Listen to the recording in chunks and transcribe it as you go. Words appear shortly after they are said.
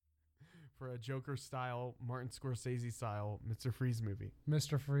for a Joker style, Martin Scorsese style Mr. Freeze movie.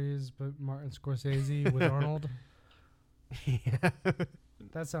 Mr. Freeze, but Martin Scorsese with Arnold. Yeah.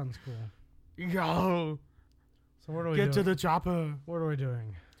 That sounds cool. Yo, So what are we get doing? to the chopper. What are we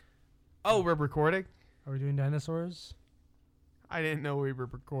doing? Oh, we're recording? Are we doing dinosaurs? I didn't know we were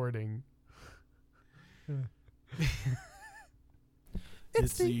recording.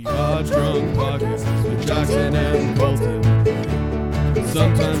 It's the Odd Drunk Podcast with Jackson and Colton.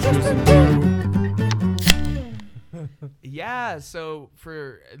 Sometimes Tristan too. Yeah, so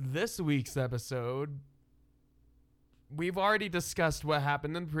for this week's episode, we've already discussed what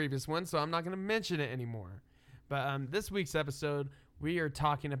happened in the previous one, so I'm not going to mention it anymore. But this week's episode, we are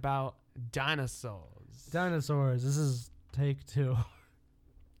talking about dinosaurs. Dinosaurs. This is take 2.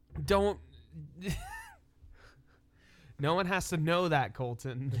 Don't... No one has to know that,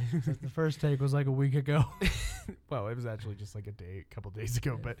 Colton. The first take was like a week ago. Well, it was actually just like a couple days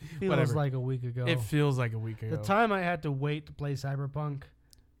ago, but Feels whatever. like a week ago. It feels like a week ago. The time I had to wait to play Cyberpunk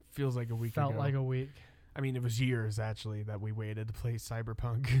Feels like a week ago. felt like a week. I mean, it was years, actually, that we waited to play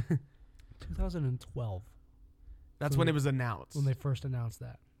Cyberpunk. 2012. That's So when it was announced. When they first announced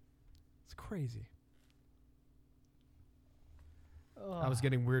that. It's crazy. I was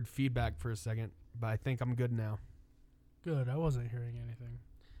getting weird feedback for a second, but I think I'm good now. Good. I wasn't hearing anything.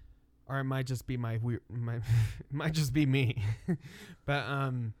 Or it might just be might just be me. But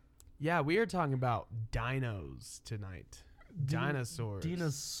yeah, we are talking about dinos tonight. Dinosaurs.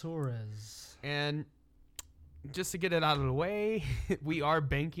 Dinosaurs. And just to get it out of the way, we are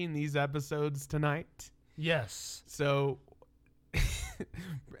banking these episodes tonight. Yes. So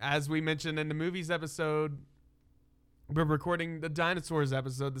as we mentioned in the movies episode, we're recording the dinosaurs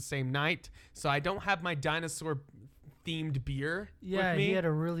episode the same night. So I don't have my dinosaur themed beer Yeah, with me. he had a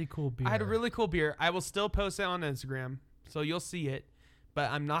really cool beer. I had a really cool beer. I will still post it on Instagram, so you'll see it.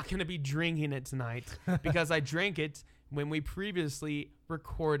 But I'm not going to be drinking it tonight because I drank it when we previously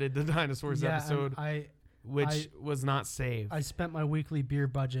recorded the dinosaurs episode, which was not saved. I spent my weekly beer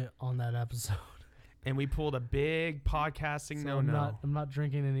budget on that episode. And we pulled a big podcasting So I'm not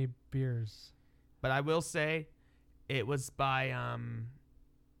drinking any beers. But I will say it was by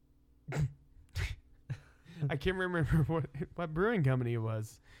I can't remember what brewing company it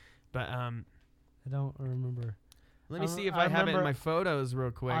was. But I don't remember. let me see if I have it in my photos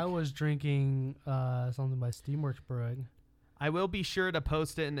real quick. I was drinking something by Steamworks Brewing. I will be sure to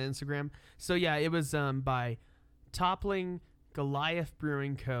post it in Instagram. So yeah, it was by Toppling Goliath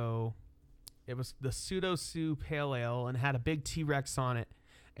Brewing Co. It was the Pseudo Sue Pale Ale and had a big T-Rex on it,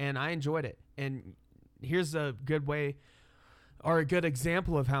 and I enjoyed it. And here's a good way, or a good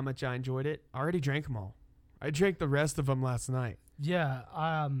example of how much I enjoyed it. I already drank them all. I drank the rest of them last night.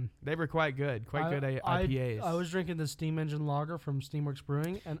 Yeah. They were quite good IPAs. I was drinking the Steam Engine Lager from Steamworks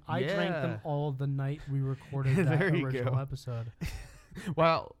Brewing, and I drank them Yeah. all the night we recorded that There you original go. episode.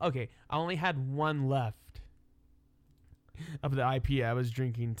 Well, okay, I only had one left of the IPA I was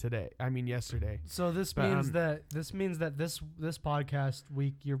drinking yesterday. So this But, means that this podcast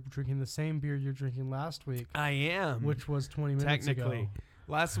week you're drinking the same beer you're drinking last week, I am. which was 20 minutes Technically. ago.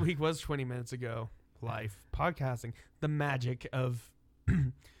 Last week was 20 minutes ago. Life. Podcasting. The magic of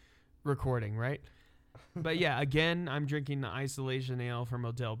recording, right? But yeah, again, I'm drinking the Isolation Ale from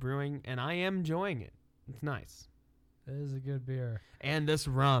Odell Brewing, and I am enjoying it. It's nice. It is a good beer. And this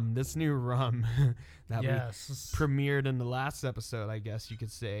new rum that Yes. we premiered in the last episode, I guess you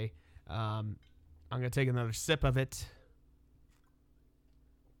could say. I'm going to take another sip of it.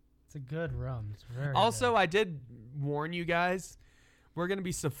 It's a good rum. It's very Also, good. I did warn you guys, we're going to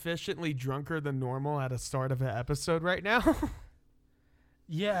be sufficiently drunker than normal at the start of an episode right now.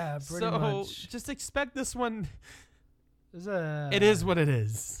 Yeah, pretty much. Just expect this one. It It is what it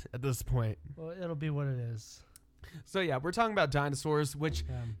is at this point. Well, it'll be what it is. So yeah, we're talking about dinosaurs, which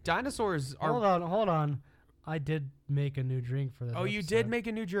dinosaurs are... Hold on. I did make a new drink for this Oh, you episode. did make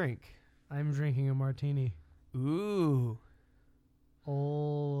a new drink. I'm drinking a martini. Ooh.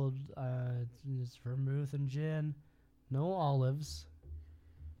 Old, it's vermouth and gin. No olives.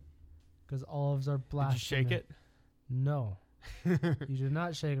 Because olives are black. Did you shake it? No. You do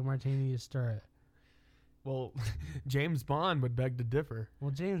not shake a martini, you stir it. Well, James Bond would beg to differ.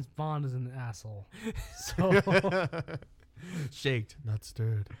 Well, James Bond is an asshole. So, Shaked, not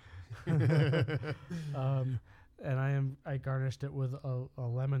stirred. and I garnished it with a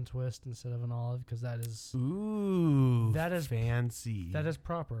lemon twist instead of an olive because that is fancy. that is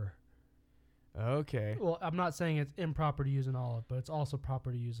proper. Okay. Well, I'm not saying it's improper to use an olive, but it's also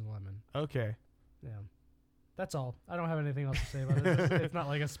proper to use a lemon. Okay. Yeah. That's all. I don't have anything else to say about it. It's not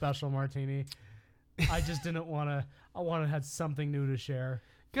like a special martini. I just didn't want to. I wanted to have something new to share.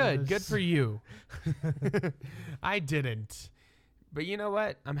 Good. this. Good for you. I didn't. But you know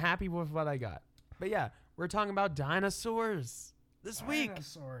what? I'm happy with what I got. But yeah, we're talking about dinosaurs this week.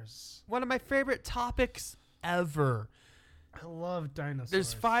 Dinosaurs. One of my favorite topics ever. I love dinosaurs.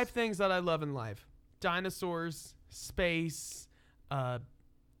 There's 5 things that I love in life. Dinosaurs, space,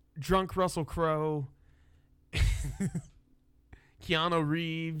 drunk Russell Crowe, Keanu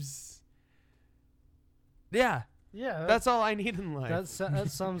Reeves. Yeah, Yeah, that's all I need in life. that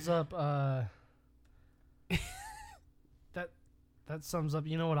sums up. That sums up.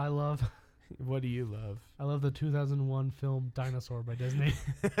 You know what I love? What do you love? I love the 2001 film Dinosaur by Disney.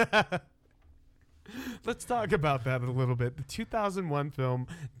 Let's talk about that a little bit. The 2001 film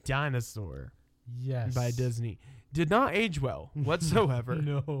Dinosaur Yes. by Disney did not age well whatsoever.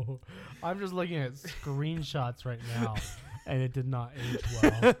 No. I'm just looking at screenshots right now, and it did not age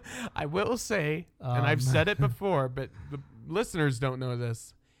well. I will say, and I've said it before, but the listeners don't know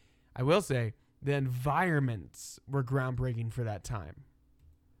this. I will say the environments were groundbreaking for that time.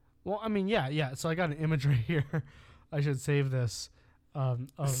 Well, I mean, yeah. So I got an imagery here. I should save this.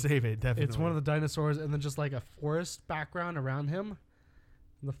 Save it, definitely. It's one of the dinosaurs, and then just like a forest background around him.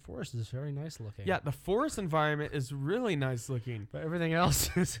 And the forest is very nice looking. Yeah, the forest environment is really nice looking. But everything else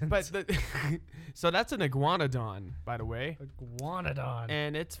is. But so that's an iguanodon, by the way. Iguanodon.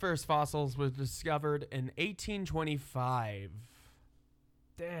 And its first fossils was discovered in 1825.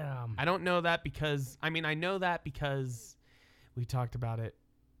 Damn. I don't know that because I know that because we talked about it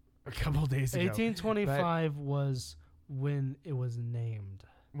a couple days ago. 1825 was when it was named.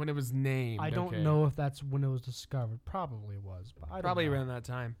 When it was named. I don't know if that's when it was discovered. Probably was, but I don't Probably know. around that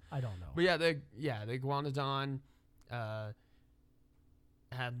time. I don't know. But the iguanodon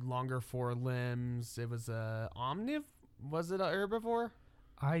had longer forelimbs. It was a omniv. Was it a herbivore?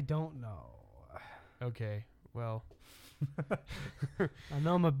 I don't know. Okay, well. I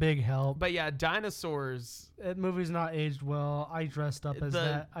know I'm a big help. But yeah, dinosaurs. That movie's not aged well. I dressed up as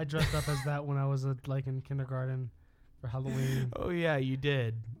that. I dressed up as that when I was like in kindergarten for Halloween. Oh yeah, you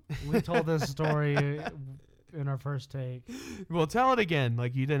did. We told this story in our first take. Well, tell it again,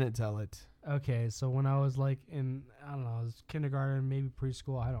 like you didn't tell it. Okay, so when I was like in, I don't know, it was kindergarten, maybe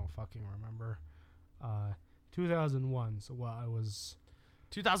preschool, I don't fucking remember. 2001, so I was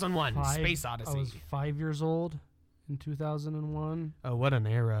 2001, Space Odyssey. I was 5 years old in 2001. Oh, what an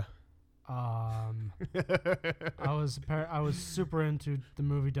era. I was super into the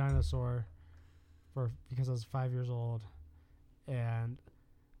movie Dinosaur because I was 5 years old, and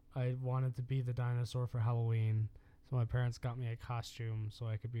I wanted to be the dinosaur for Halloween. So my parents got me a costume so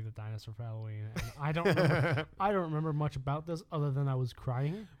I could be the dinosaur for Halloween. And I don't remember much about this other than I was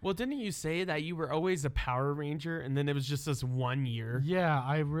crying. Well, didn't you say that you were always a Power Ranger and then it was just this 1 year? Yeah,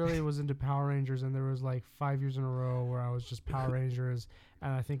 I really was into Power Rangers, and there was like 5 years in a row where I was just Power Rangers,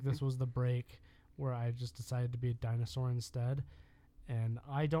 and I think this was the break where I just decided to be a dinosaur instead. And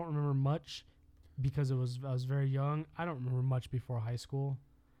I don't remember much because I was very young. I don't remember much before high school.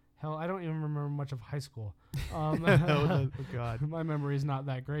 Hell, I don't even remember much of high school. Oh, God. My memory is not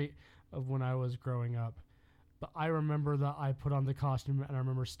that great of when I was growing up. But I remember that I put on the costume, and I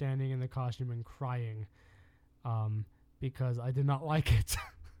remember standing in the costume and crying because I did not like it.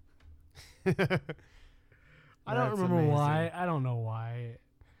 I don't remember amazing. why. I don't know why.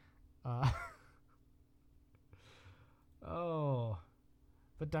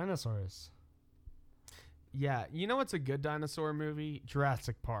 But dinosaurs. Yeah, you know what's a good dinosaur movie?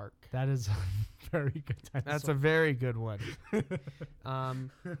 Jurassic Park. That is a very good dinosaur. That's a very good one.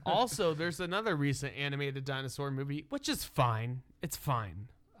 Also, there's another recent animated dinosaur movie, which is fine. It's fine.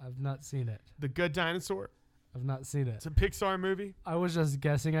 I've not seen it. The Good Dinosaur. I've not seen it. It's a Pixar movie. I was just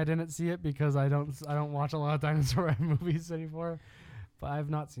guessing I didn't see it because I don't watch a lot of dinosaur movies anymore. But I've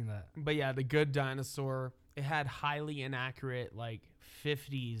not seen that. But yeah, The Good Dinosaur. It had highly inaccurate, like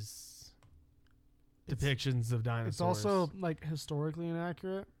 50s depictions of dinosaurs. It's also like historically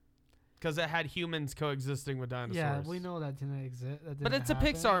inaccurate because it had humans coexisting with dinosaurs. Yeah, we know that didn't exist. But it's a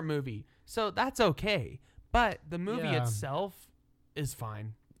Pixar movie, so that's okay. But the movie Yeah. itself is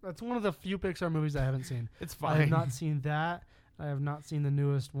fine. That's one of the few Pixar movies I haven't seen. It's I fine. have not seen that. I have not seen the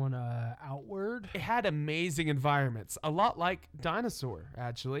newest one, Outward. It had amazing environments, a lot like Dinosaur,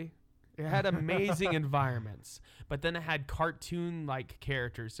 actually. It had amazing environments, but then it had cartoon-like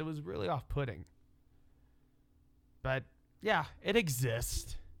characters, so it was really off-putting. But yeah, it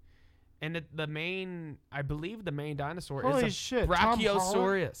exists, and I believe the main dinosaur Holy is a shit!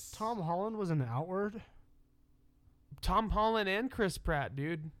 Brachiosaurus. Tom Holland was in Outward. Tom Holland and Chris Pratt,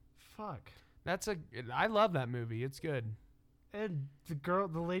 dude. Fuck. I love that movie. It's good. And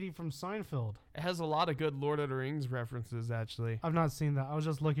the lady from Seinfeld. It has a lot of good Lord of the Rings references, actually. I've not seen that. I was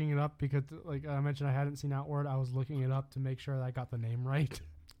just looking it up because, like I mentioned, I hadn't seen Outward. I was looking it up to make sure that I got the name right.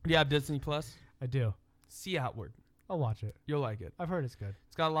 Do you have Disney Plus? I do. See Outward. I'll watch it. You'll like it. I've heard it's good.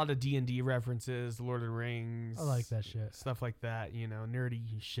 It's got a lot of D&D references, Lord of the Rings. I like that shit. Stuff like that, nerdy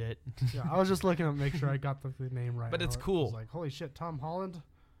shit. Yeah, I was just looking up to make sure I got the name right. But it's I was cool. like, holy shit, Tom Holland.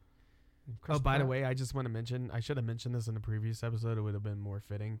 And Chris Oh, by the Pratt. way, I just want to mention, I should have mentioned this in the previous episode. It would have been more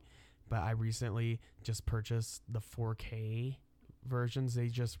fitting. But I recently just purchased the 4K versions they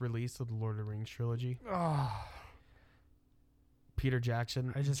just released of the Lord of the Rings trilogy. Oh, Peter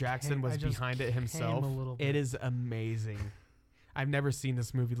Jackson was behind it himself. It is amazing. I've never seen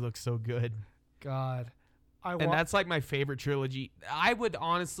this movie look so good. God. And that's like my favorite trilogy. I would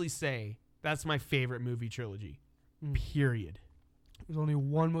honestly say that's my favorite movie trilogy. Period. There's only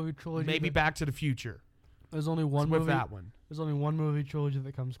one movie trilogy. Maybe Back to the Future. There's only one with movie. that one. There's only one movie trilogy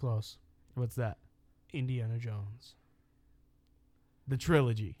that comes close. What's that? Indiana Jones. The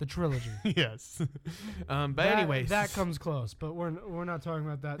trilogy. The trilogy. Yes. Anyways. That comes close, but we're not talking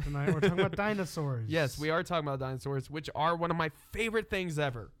about that tonight. We're talking about dinosaurs. Yes, we are talking about dinosaurs, which are one of my favorite things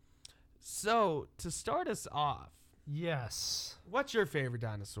ever. So, to start us off. Yes. What's your favorite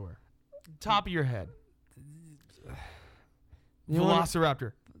dinosaur? Top of your head.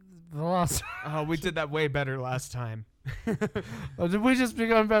 Velociraptor. Oh, we did that way better last time. Oh, did we just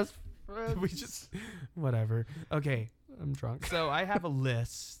become best friends? Whatever. Okay. I'm drunk. So I have a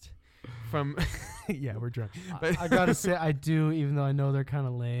list from, yeah, we're drunk. But I gotta say, I do, even though I know they're kind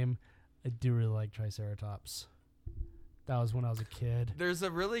of lame, I do really like Triceratops. That was when I was a kid. There's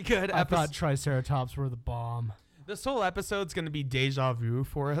a really good I episode. thought Triceratops were the bomb. This whole episode's going to be deja vu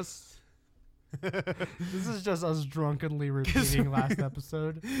for us. This is just us drunkenly repeating last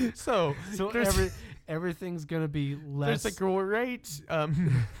episode. So everything's gonna be less. There's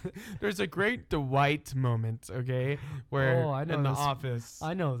a great Dwight moment, okay, where I know in the this. office,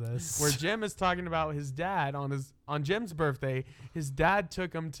 I know this. where Jim is talking about his dad on Jim's birthday. His dad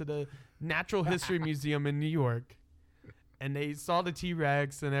took him to the Natural History Museum in New York, and they saw the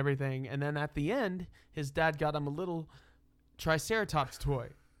T-Rex and everything. And then at the end, his dad got him a little Triceratops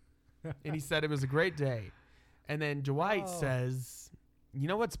toy. And he said it was a great day. And then Dwight says, you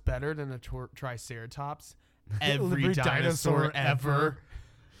know what's better than a Triceratops? Every dinosaur ever.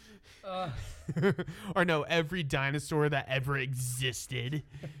 Or no, every dinosaur that ever existed.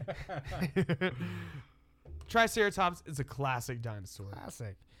 Triceratops is a classic dinosaur.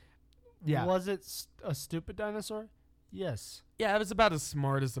 Classic. Yeah. Was it a stupid dinosaur? Yes. Yeah, it was about as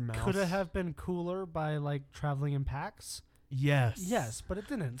smart as a mouse. Could it have been cooler by like traveling in packs? Yes. Yes, but it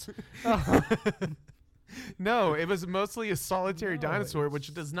didn't. No, it was mostly a solitary dinosaur,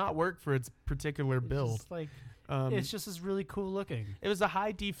 which does not work for its particular build. Just like, it's just as really cool looking. It was a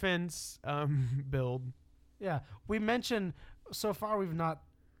high defense build. Yeah, we mentioned so far we've not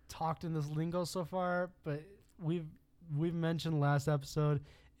talked in this lingo so far, but we've mentioned last episode.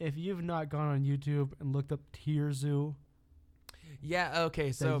 If you've not gone on YouTube and looked up Tier Zoo, yeah,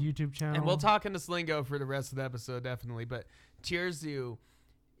 okay, so YouTube channel, and we'll talk in this lingo for the rest of the episode, definitely. But Tier Zoo,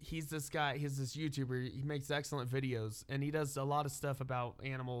 he's this guy, he's this YouTuber. He makes excellent videos, and he does a lot of stuff about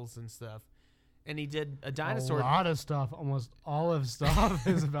animals and stuff. And he did a dinosaur. A lot of stuff. Almost all of stuff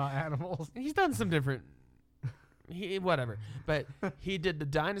is about animals. He's done some different, whatever. But he did the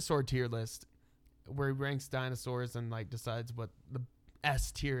dinosaur tier list, where he ranks dinosaurs and like decides what the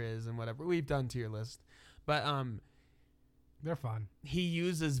S tier is and whatever. We've done tier list, but they're fun. He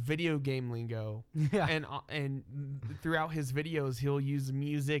uses video game lingo, yeah, and throughout his videos, he'll use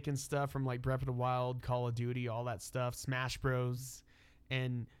music and stuff from like Breath of the Wild, Call of Duty, all that stuff, Smash Bros,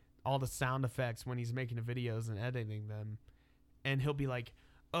 and all the sound effects when he's making the videos and editing them. And he'll be like,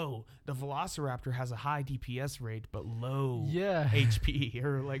 "Oh, the Velociraptor has a high DPS rate but low HP,"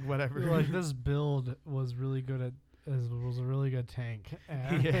 or like whatever. Like this build was really good at was a really good tank.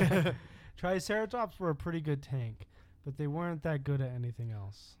 And Triceratops were a pretty good tank. But they weren't that good at anything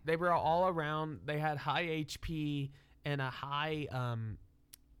else. They were all around. They had high HP and a high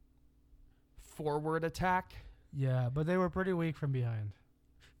forward attack. Yeah, but they were pretty weak from behind.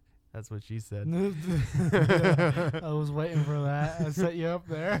 That's what she said. I was waiting for that. I set you up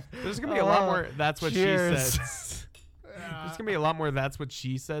there. There's going to be a lot more that's what cheers. she said. There's going to be a lot more that's what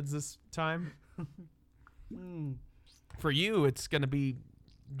she said this time. For you, it's going to be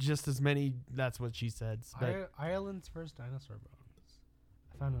just as many that's what she said. Ireland's first dinosaur bones.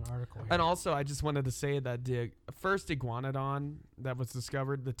 I found an article here. And also, I just wanted to say that the first iguanodon that was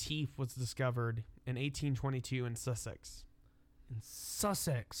discovered, the teeth was discovered in 1822 in Sussex. In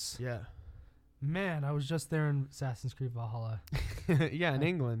Sussex? Yeah. Man, I was just there in Assassin's Creed Valhalla. Yeah, in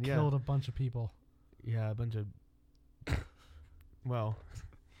England. Yeah. Killed a bunch of people. Yeah, a bunch of. Well,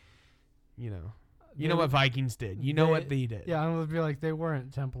 you know They- what Vikings did. You know what they did. Yeah, I'm gonna be like, they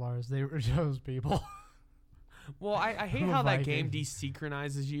weren't Templars. They were those people. Well, I hate I'm a how that game Viking.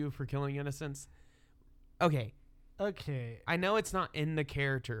 desynchronizes you for killing innocents. Okay, Okay. I know it's not in the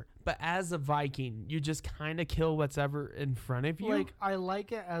character, but as a Viking, you just kind of kill whatever in front of you. Like, I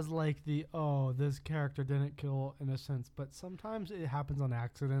like it as like this character didn't kill innocents, but sometimes it happens on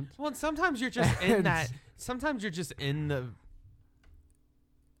accident. well, and sometimes you're just in And- that. Sometimes you're just in the.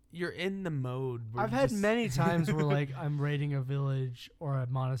 You're in the mode. Where I've you had just- many times where like I'm raiding a village or a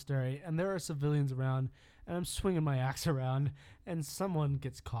monastery and there are civilians around and I'm swinging my axe around and someone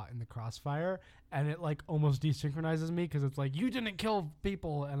gets caught in the crossfire and it like almost desynchronizes me because it's like, you didn't kill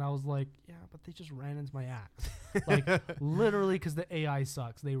people, and I was like, yeah, but they just ran into my axe. Like literally, because the AI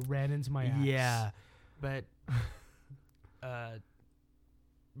sucks, they ran into my axe. Yeah, but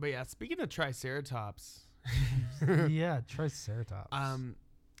yeah. Speaking of Triceratops, Yeah, Triceratops.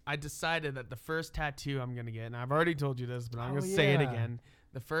 I decided that the first tattoo I'm gonna get, and I've already told you this, but I'm Oh, gonna say it yeah. again.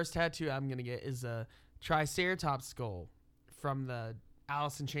 The first tattoo I'm gonna get is a Triceratops skull from the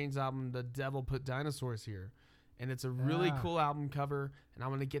Alice in Chains album, The Devil Put Dinosaurs Here, and it's a really Yeah. cool album cover, and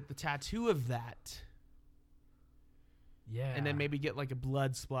I'm gonna get the tattoo of that, Yeah, and then maybe get like a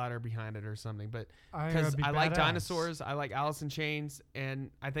blood splatter behind it or something. But I'm because gonna be I like badass. dinosaurs, I like Alice in Chains,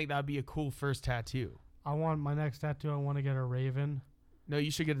 and I think that would be a cool first tattoo. I want my next tattoo. I want to get a raven. No, you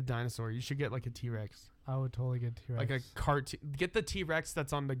should get a dinosaur. You should get like a T-Rex. I would totally get T-Rex. Like a cartoon. Get the T-Rex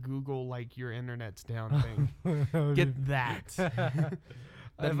that's on the Google, like your internet's down thing. That would Get be- that.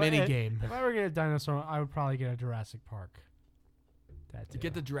 The If mini I- game. If I were to get a dinosaur, I would probably get a Jurassic Park tattoo. To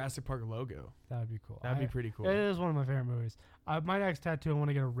get the Jurassic Park logo. That would be cool. That'd be pretty cool. It is one of my favorite movies. My next tattoo, I want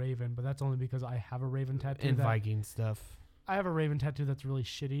to get a raven, but that's only because I have a raven tattoo. And that- Viking stuff. I have a raven tattoo that's really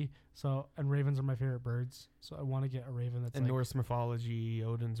shitty. So, and ravens are my favorite birds. So I want to get a raven that's In like, Norse mythology,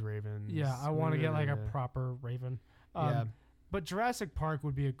 Odin's ravens. yeah, I want to get like a Yeah. proper raven. Yeah. But Jurassic Park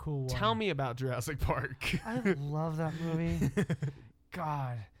would be a cool one. Tell me about Jurassic Park. I love that movie.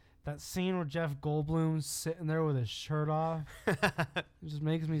 God, that scene where Jeff Goldblum's sitting there with his shirt off, it just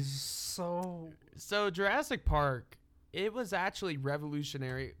makes me so. So Jurassic Park, it was actually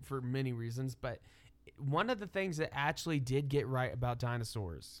revolutionary for many reasons, but one of the things that actually did get right about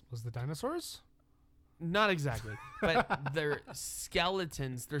dinosaurs, Was the dinosaurs? not exactly, but their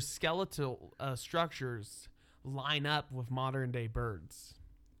skeletons, their skeletal structures line up with modern day birds.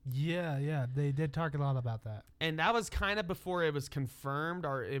 Yeah, they did talk a lot about that. And that was kind of before it was confirmed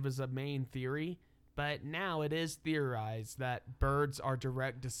or it was a main theory. But now it is theorized that birds are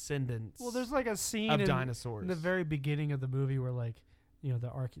direct descendants Well, there's like a scene of in dinosaurs. the very beginning of the movie where, like, you know,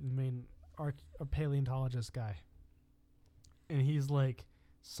 the main paleontologist guy, and he's like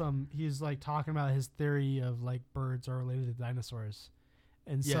talking about his theory of like birds are related to dinosaurs,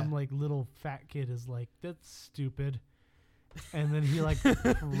 and Yeah. some like little fat kid is like, that's stupid, and then he like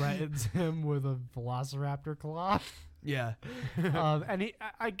threatens him with a velociraptor claw. Yeah. And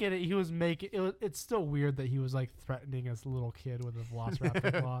I get it. He was making it. It's still weird that he was like threatening a little kid with a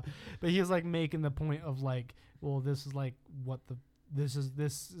velociraptor claw, but he was like making the point of like, well, this is like this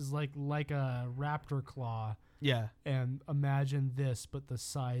is like a raptor claw, Yeah. and imagine this, but the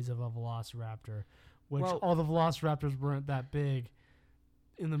size of a velociraptor, which Well- all the velociraptors weren't that big.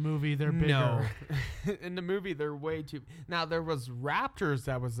 In the movie, they're bigger. No. In the movie, they're way too. Now there was raptors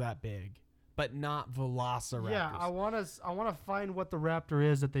that was that big, but not velociraptors. Yeah, I want to find what the raptor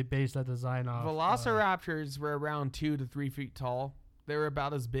is that they base that design off. Velociraptors were around 2 to 3 feet tall. They were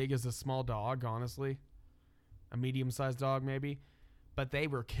about as big as a small dog, honestly, a medium-sized dog maybe, but they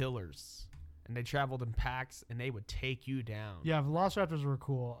were killers, and they traveled in packs, and they would take you down. Yeah, velociraptors were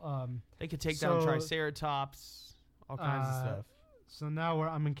cool. They could take down So, Triceratops, all kinds of stuff. So now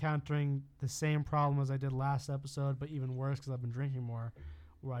I'm encountering the same problem as I did last episode, but even worse because I've been drinking more,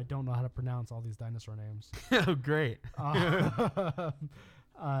 where I don't know how to pronounce all these dinosaur names. Oh, great.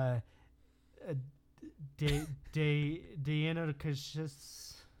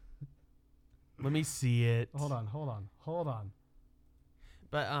 Deinonychus. Let me see it. Hold on.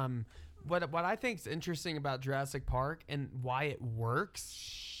 But what I think is interesting about Jurassic Park and why it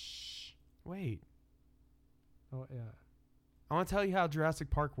works. Wait, Oh yeah. I want to tell you how Jurassic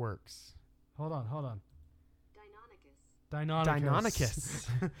Park works. Hold on. Deinonychus.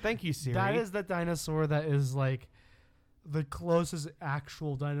 Deinonychus. Thank you, Siri. That is the dinosaur that is like the closest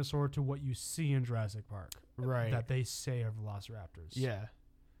actual dinosaur to what you see in Jurassic Park. right. That they say are velociraptors. Yeah.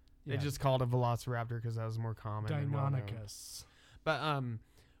 They Yeah. just called it Velociraptor because that was more common. and well-known. Deinonychus. But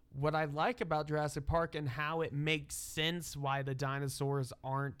what I like about Jurassic Park and how it makes sense why the dinosaurs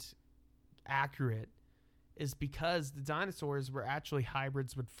aren't accurate is because the dinosaurs were actually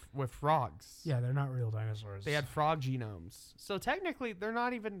hybrids with frogs. Yeah, they're not real dinosaurs. They had frog genomes. So technically, they're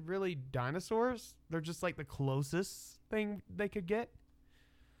not even really dinosaurs. They're just like the closest thing they could get.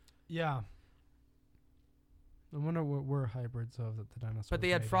 Yeah. I wonder what were hybrids of the dinosaurs. But they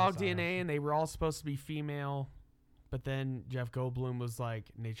had made frog us out of. DNA, and they were all supposed to be female. But then Jeff Goldblum was like,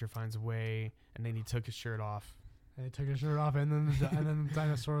 nature finds a way, and then he took his shirt off. And they took his shirt off, and then the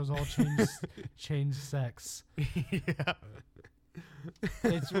dinosaurs all changed sex. Yeah.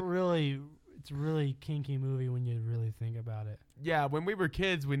 It's really kinky movie when you really think about it. Yeah, when we were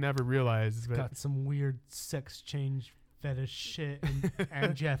kids, we never realized. It's But got some weird sex change fetish shit,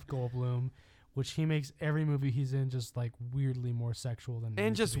 and Jeff Goldblum, which he makes every movie he's in just like weirdly more sexual than. it and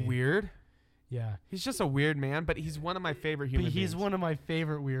needs to just be. weird. Yeah. He's just a weird man, but he's one of my favorite human But he's beings. one of my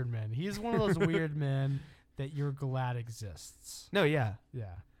favorite weird men. He's one of those weird men that you're glad exists. No, yeah. Yeah.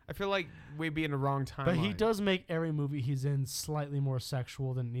 I feel like we'd be in the wrong time. But he does make every movie he's in slightly more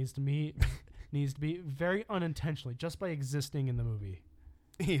sexual than it needs to be. Needs to be very unintentionally, just by existing in the movie.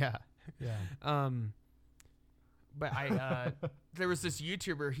 Yeah. Yeah. But I there was this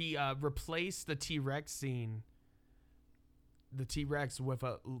YouTuber, he replaced the T-Rex scene, the T-Rex, with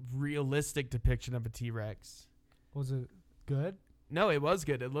a realistic depiction of a T-Rex. Was it good? No, it was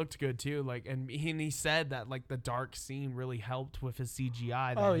good. It looked good too. Like, and he said that like the dark scene really helped with his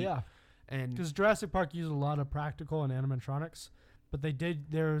CGI. Oh yeah. And Because Jurassic Park used a lot of practical and animatronics, but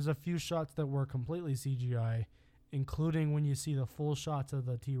there's a few shots that were completely CGI, including when you see the full shots of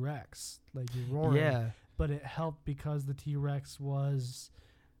the T-Rex, like you roaring. yeah, But it helped because the T-Rex was,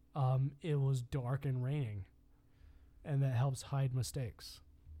 it was dark and raining, and that helps hide mistakes.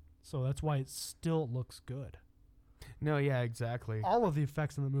 So that's why it still looks good. no, yeah, exactly. All of the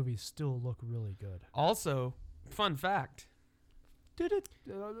effects in the movie still look really good. Also, fun fact. Did it?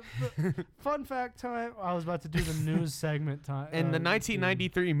 Fun fact time. I was about to do the news segment time. In the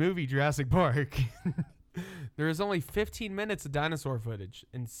 1993 movie Jurassic Park, there is only 15 minutes of dinosaur footage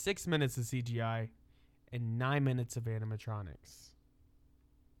and 6 minutes of CGI and 9 minutes of animatronics.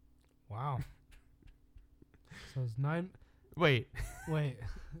 Wow. So it's 9. Wait, Wait,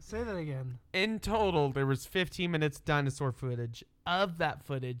 say that again. in total, there was 15 minutes dinosaur footage. Of that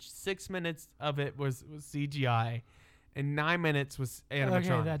footage, 6 minutes of it was CGI and 9 minutes was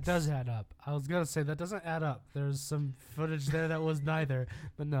animatronics. Okay, that does add up. I was gonna say that doesn't add up. There's some footage there that was neither,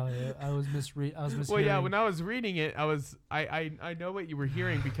 but no, I was mishearing. Well, yeah, when I was reading it, I know what you were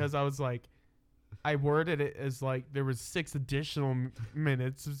hearing because I was like, I worded it as like there was 6 additional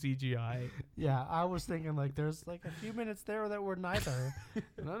minutes of CGI. Yeah, I was thinking like there's like a few minutes there that were neither.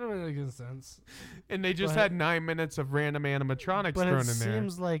 None of it makes sense. And they just But- had 9 minutes of random animatronics But thrown it in there.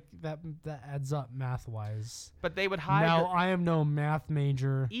 seems like that adds up math wise. But they would hide Now I am no math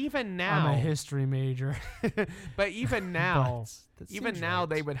major. even I'm now. a history major. But even now, But that even seems now right.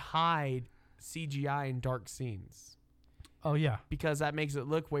 they would hide CGI in dark scenes Oh yeah. because that makes it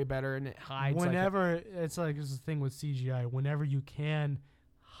look way better and it hides. like, Whenever it's like it's the thing with CGI. Whenever you can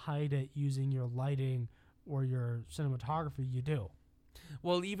hide it using your lighting or your cinematography, you do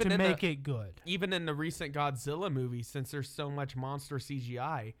well, even to in make it good. even in the recent Godzilla movie, since there's so much monster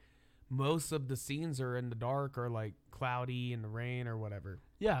CGI, most of the scenes are in the dark or like cloudy in the rain or whatever.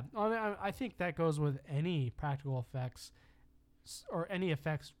 Yeah, I think that goes with any practical effects or any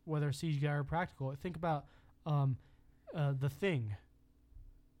effects, whether CGI or practical. Think about The Thing.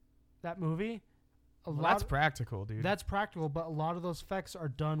 That movie, That's practical, dude. that's practical, but a lot of those effects are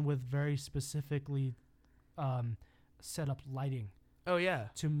done with very specifically set up lighting oh yeah.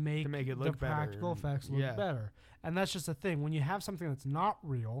 to make it the look better practical and- effects look yeah. better. And that's just the thing. When you have something that's not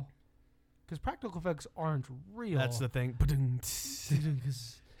real, because practical effects aren't real. That's the thing.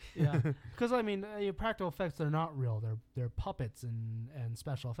 Yeah, because I mean, practical effects, they're not real. They're puppets and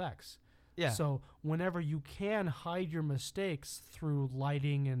special effects. Yeah. So whenever you can hide your mistakes through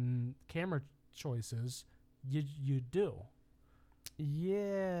lighting and camera choices, you do.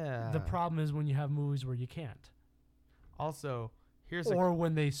 Yeah. The problem is when you have movies where you can't, Also, or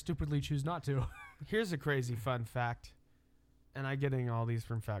when they stupidly choose not to. here's a crazy fun fact. And I'm getting all these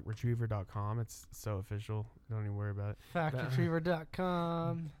from factretriever.com. It's so official. Don't even worry about it.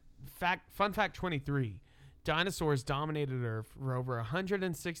 Factretriever.com. Fun fact 23. Dinosaurs dominated Earth for over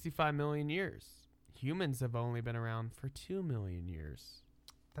 165 million years. Humans have only been around for 2 million years.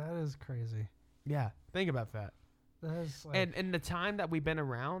 That is crazy. Yeah, think about that. That is like, And in the time that we've been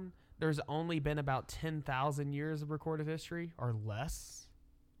around, there's only been about 10,000 years of recorded history or less.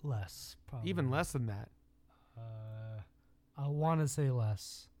 less, probably. Even less than that. I want to say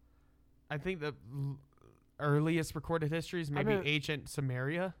less. I think the earliest recorded history is maybe ancient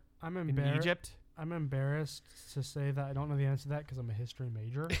Samaria I'm in embarrassed. Egypt. I'm embarrassed to say that I don't know the answer to that because I'm a history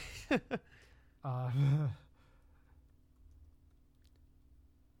major.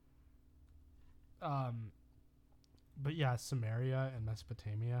 But yeah, Samaria and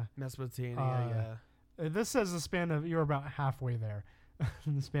Mesopotamia. Mesopotamia, yeah. This says the span of you're about halfway there.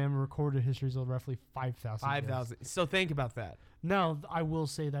 The span of recorded history is roughly 5,000. 5,000. So think about that. Now, I will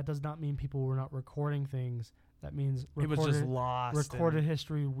say that does not mean people were not recording things. That means It was just lost. recorded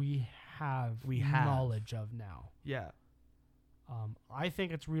history we have knowledge of now. Yeah. I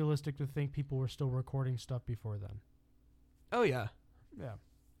think it's realistic to think people were still recording stuff before then. Oh, yeah. Yeah.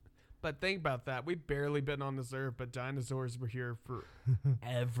 But think about that. We've barely been on this earth, but dinosaurs were here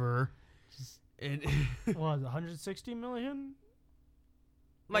forever. And What, 160 million?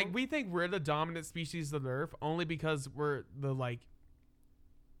 like, we think we're the dominant species of the earth only because we're the, like,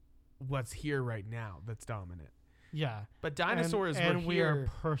 what's here right now that's dominant. Yeah. But dinosaurs were and we here. are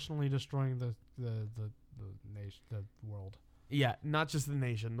personally destroying the nation, the world. Yeah, not just the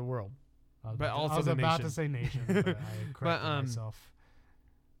nation, the world. But also I was the about nation. to say nation, but I corrected myself.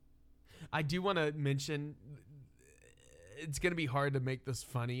 I do want to mention it's going to be hard to make this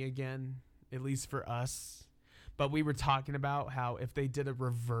funny again, at least for us. But we were talking about how if they did a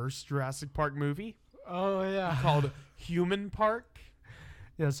reverse Jurassic Park movie Oh yeah. called Human Park.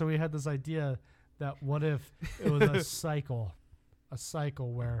 Yeah, so we had this idea that what if it was a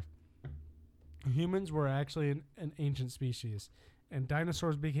cycle where humans were actually an ancient species, and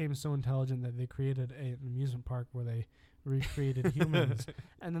dinosaurs became so intelligent that they created an amusement park where they recreated humans,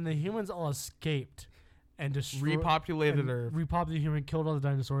 and then the humans all escaped and Repopulated Earth. repopulated human, killed all the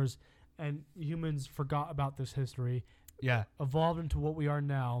dinosaurs, and humans forgot about this history, Yeah. evolved into what we are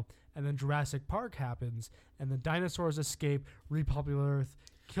now, and then Jurassic Park happens, and the dinosaurs escape, repopulate Earth,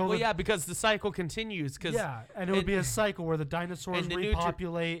 kill Well, the yeah, because the cycle continues. yeah, and it would be a cycle where the dinosaurs and the new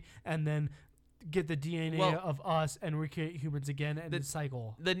repopulate and then get the DNA of us and recreate humans again, and the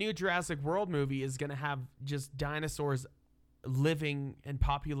cycle. The new Jurassic World movie is going to have just dinosaurs living and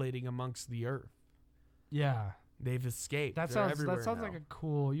populating amongst the earth. Yeah, They've escaped. that They're sounds everywhere like now. a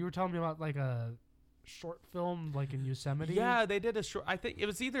cool. You were telling me about like a short film, like in Yosemite. Yeah, they did a short. I think it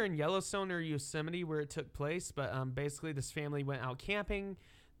was either in Yellowstone or Yosemite where it took place. But basically, this family went out camping.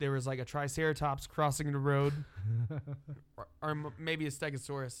 There was like a Triceratops crossing the road, or maybe a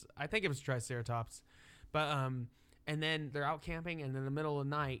Stegosaurus. I think it was Triceratops. But and then they're out camping, and in the middle of the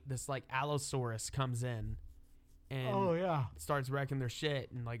night, this like Allosaurus comes in, and Oh yeah, starts wrecking their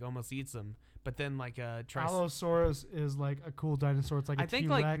shit and like almost eats them. But then like a Allosaurus is like a cool dinosaur. It's like a I think,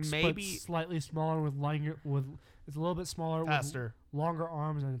 T-Rex, like, maybe- but slightly smaller with it's a little bit smaller, faster. with longer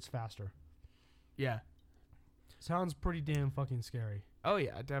arms, and it's faster. Yeah. Sounds pretty damn fucking scary. Oh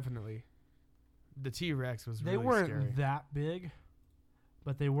yeah, definitely. The T-Rex was They really weren't scary. that big,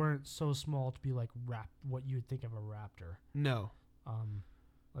 but they weren't so small to be like what you would think of a raptor. No,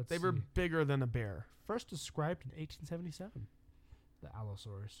 Let's they were see. bigger than a bear. First described in 1877. The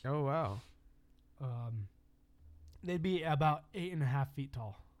Allosaurus. Oh wow. They'd be about 8.5 feet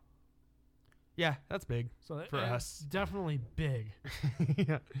tall. Yeah, that's big. So For it's us. definitely big.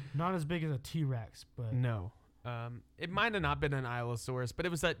 Yeah. Not as big as a T-Rex, but No. It might have not been an Allosaurus, but it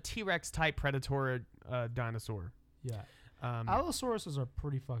was a T-Rex type predator dinosaur. yeah. Um, Allosauruses are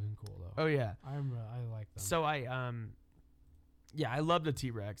pretty fucking cool though. oh yeah. I like them. So I love the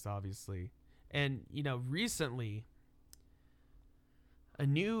T-Rex obviously, and recently a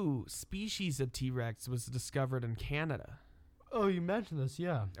new species of T-Rex was discovered in Canada. Oh, you mentioned this,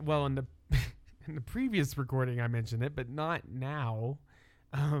 yeah. Well, in the in the previous recording I mentioned it, but not now.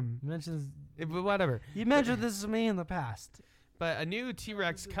 You mentioned But whatever. you mentioned this to me in the past. But a new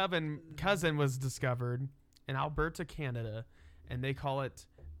T-Rex cousin was discovered in Alberta, Canada, and they call it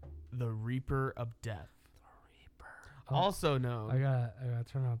the Reaper of Death. Also known. I gotta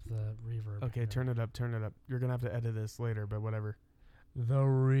turn up the reverb. Okay, here. turn it up. You're gonna have to edit this later, but whatever. The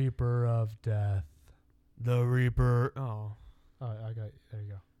Reaper of Death. The Reaper. Oh, Oh, there you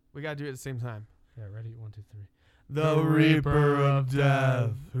go. we gotta do it at the same time. Yeah, ready? 1, 2, 3. The Reaper of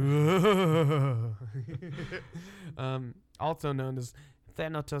Death. Also known as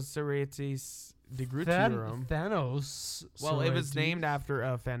Thanatosaurus degrutium. Thanos. Well, it was named after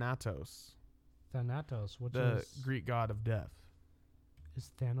Thanatos, Thanatos, which the is Greek god of death. Is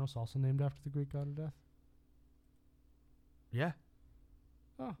Thanos also named after the Greek god of death? Yeah.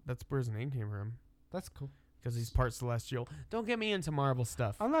 Oh. That's where his name came from. That's cool. Because he's part celestial. Don't get me into Marvel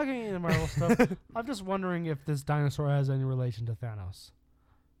stuff. I'm not getting into Marvel stuff. I'm just wondering if this dinosaur has any relation to Thanos.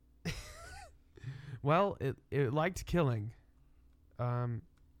 Well, it liked killing.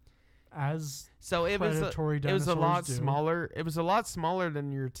 as So it was predatory it was a lot dinosaurs do. smaller. It was a lot smaller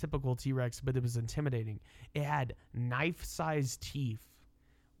than your typical T-Rex, but it was intimidating. It had knife-sized teeth,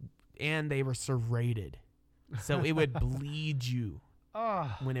 and they were serrated, so it would bleed you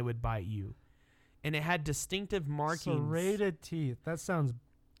Ah, when it would bite you. And it had distinctive markings. serrated teeth. That sounds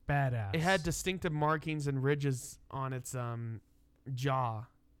badass. It had distinctive markings and ridges on its jaw.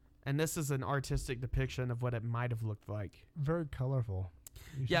 And this is an artistic depiction of what it might have looked like. very colorful.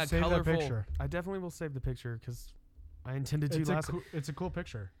 You should Yeah, save colorful. that picture. I definitely will save the picture because I intended to It's a, last. it's a cool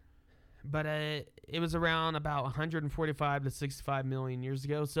picture. But it was around about 145 to 65 million years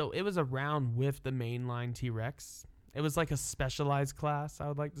ago. So it was around with the mainline T-Rex. It was like a specialized class, I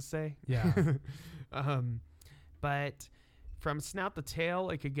would like to say. Yeah. But from snout to tail,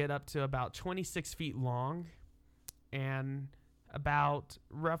 it could get up to about 26 feet long and about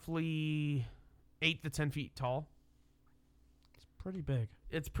roughly 8 to 10 feet tall. It's pretty big.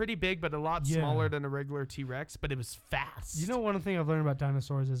 It's pretty big, but a lot Yeah. smaller than a regular T-Rex, but it was fast. You know, one thing I've learned about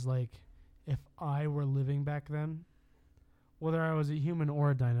dinosaurs is like, if I were living back then, whether I was a human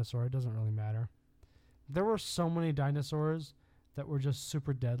or a dinosaur, it doesn't really matter. There were so many dinosaurs that were just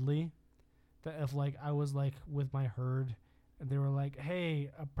super deadly that if like I was like with my herd and they were like, "Hey,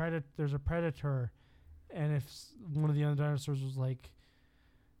 there's a predator," and if one of the other dinosaurs was like,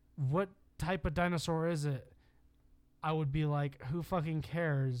 "What type of dinosaur is it?" I would be like, "Who fucking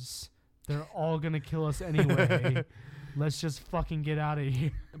cares? They're all gonna kill us anyway. Let's just fucking get out of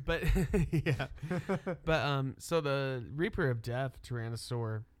here." But yeah, but so the Reaper of Death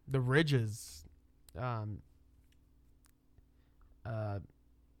Tyrannosaur, the ridges,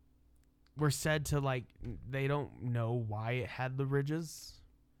 were said to like they don't know why it had the ridges,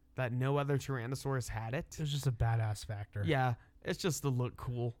 that no other Tyrannosaurus had it. It was just a badass factor. Yeah, it's just to look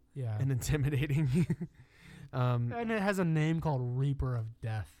cool Yeah. and intimidating. And it has a name called Reaper of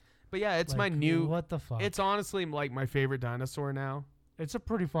Death. But yeah, it's Like, my new. What the fuck? It's honestly like my favorite dinosaur now. It's a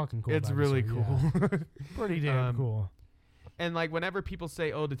pretty fucking cool. It's really dinosaur, cool. yeah. Pretty damn cool. And like whenever people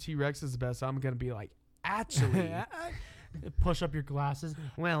say, "Oh, the T-Rex is the best," I'm gonna be like, "Actually, Push up your glasses.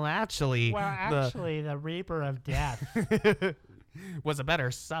 well, actually, the Reaper of Death. was a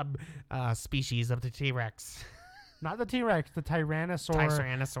better sub species of the T-Rex." Not the T-Rex, the Tyrannosaur.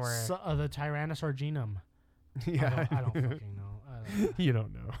 Tyrannosaur. The Tyrannosaur genome. Yeah, I don't fucking know. I don't know. You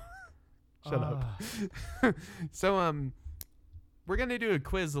don't know. Shut up. So we're gonna do a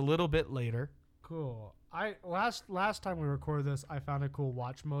quiz a little bit later. Cool. Last time we recorded this, I found a cool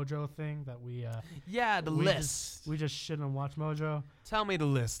Watch Mojo thing that we Yeah, the we list. we just shit on Watch Mojo. Tell me the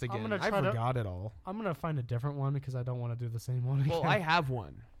list again. gonna I try to- forgot it all. I'm gonna find a different one because I don't want to do the same one again. Well, I have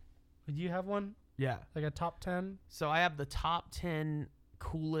one. Do you have one? Yeah. Like a top 10? So I have the top 10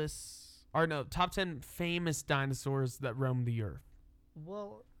 coolest, or no, top 10 famous dinosaurs that roamed the earth.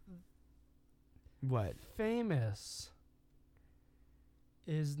 Well, What? famous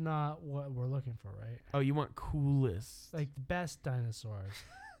is not what we're looking for, right? Oh, you want coolest? Like the best dinosaurs.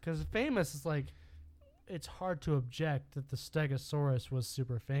 Because famous is like, it's hard to object that the Stegosaurus was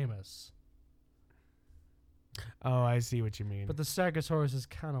super famous. Oh, I see what you mean. But the Stegosaurus is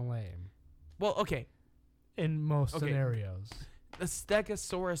kind of lame well, okay. in most Okay. scenarios. The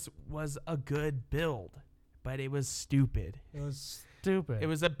Stegosaurus was a good build, but it was stupid. It was stupid. It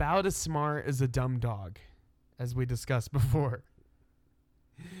was about as smart as a dumb dog, as we discussed before.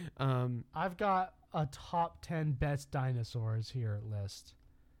 I've got a top 10 best dinosaurs here list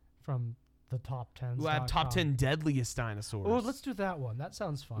from the top 10. Who have top 10 deadliest dinosaurs. Oh, let's do that one. That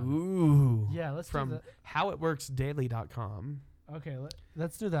sounds fun. Ooh. Yeah, let's do From that. howitworksdaily.com. Okay,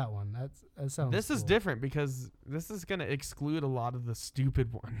 let's do that one. That sounds. This is cool. different because this is going to exclude a lot of the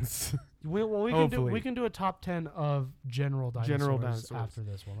stupid ones. We Hopefully. can do a top 10 of general dinosaurs, after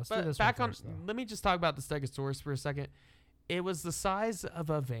this one. Let's do But this back one on, first, though. let me just talk about the Stegosaurus for a second. It was the size of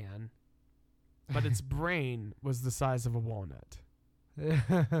a van, but its brain was the size of a walnut.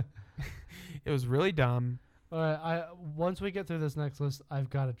 It was really dumb. All right, once we get through this next list, I've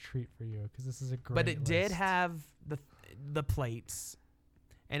got a treat for you because this is a great. But it did list. have the plates,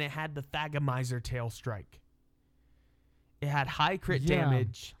 and it had the Thagomizer tail strike. It had high crit Yeah.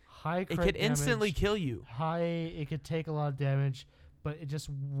 damage. high. It Crit could instantly damage, kill you. high. It could take a lot of damage, but it just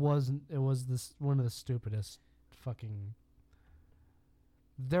wasn't. It was this one of the stupidest fucking.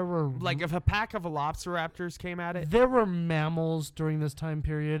 There were Like if a pack of Velociraptors came at it, there were mammals during this time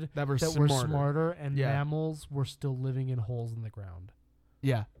period that were that were smarter, and Yeah. mammals were still living in holes in the ground.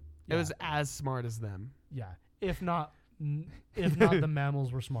 Yeah. It Yeah. was as smart as them. Yeah, if not the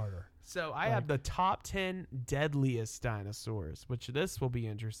mammals were smarter. So I have the top 10 deadliest dinosaurs, which this will be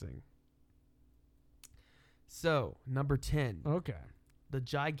interesting. So, number 10, Okay. The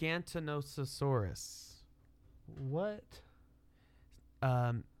Gigantanosaurus. What?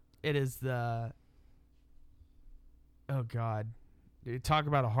 It is the. Oh God, you talk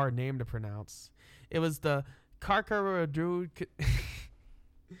about a hard name to pronounce. It was the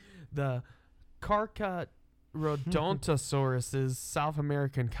the Carcharodontosaurus's South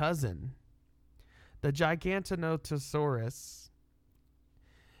American cousin. The Gigantanosaurus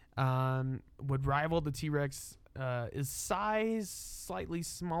would rival the T-Rex. Is size slightly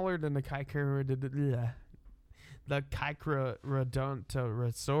smaller than the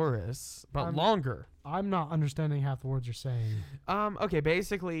Carcharodontosaurus, but longer. I'm not understanding half the words you're saying. Okay,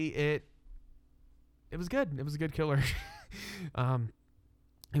 basically it was good. It was a good killer.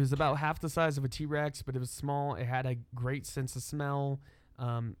 It was about half the size of a T-Rex, but it was small. It had a great sense of smell.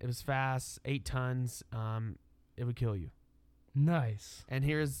 It was fast, 8 tons. It would kill you. Nice. And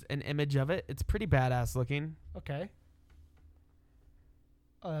here's an image of it. It's pretty badass looking. Okay.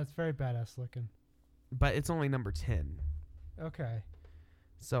 Oh, that's very badass looking. But it's only number 10. Okay.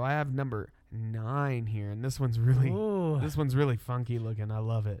 So I have number 9 here, and this one's really funky looking. I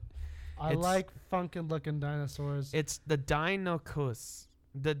love it. I like funky looking dinosaurs. It's the Deinonychus.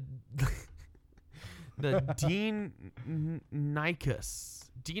 The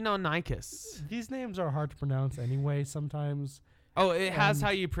Deinonychus. These names are hard to pronounce anyway sometimes. Oh, it has how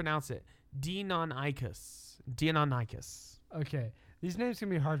you pronounce it. Deinonychus. Okay. These names can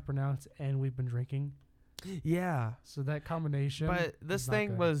be hard to pronounce, and we've been drinking. Yeah. So that combination. But this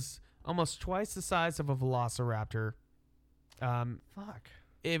thing was almost twice the size of a velociraptor. Fuck.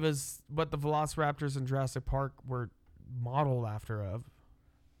 It was what the velociraptors in Jurassic Park were modeled after of.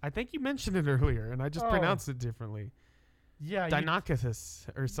 I think you mentioned it earlier, and I just pronounced it differently. Yeah. Deinonychus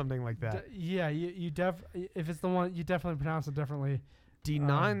or something like that. Yeah, if it's the one, you definitely pronounce it differently.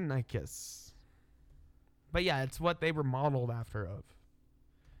 Deinonychus. But yeah, it's what they were modeled after of.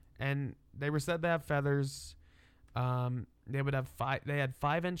 And they were said to have feathers. They would have They had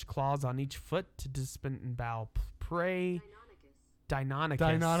 5-inch claws on each foot to distant and bow prey.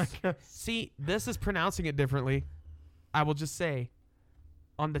 Deinonychus. See, this is pronouncing it differently. I will just say,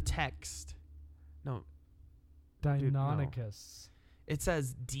 on the text, no. Deinonychus. No. It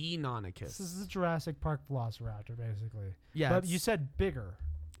says Deinonychus. This is a Jurassic Park velociraptor, basically. Yeah, but you said bigger.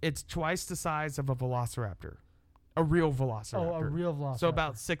 It's twice the size of a velociraptor. A real velociraptor. Oh, a real velociraptor. So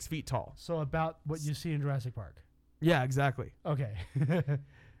about 6 feet tall. So about what you see in Jurassic Park. Yeah, exactly. Okay.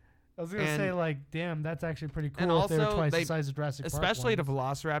 I was going to say, like, damn, that's actually pretty cool. And also, if they were twice the size of Jurassic Park. Especially the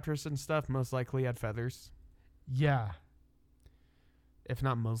velociraptors and stuff most likely had feathers. Yeah. If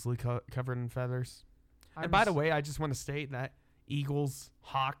not mostly covered in feathers. And by the way, I just want to state that eagles,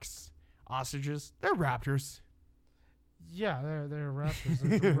 hawks, ostriches, they're raptors. Yeah, they're raptors.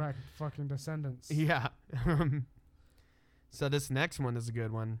 They're direct fucking descendants. Yeah. So this next one is a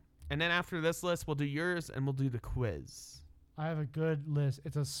good one. And then after this list, we'll do yours and we'll do the quiz. I have a good list.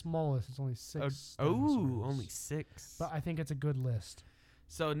 It's a small list. It's only 6. Only 6. But I think it's a good list.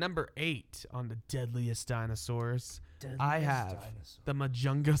 So number 8 on the deadliest dinosaurs, I have the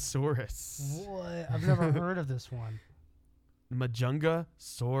Majungasaurus. What? I've never heard of this one.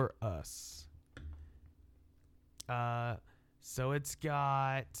 Majungasaurus. So it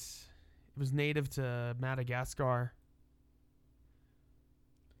was native to Madagascar.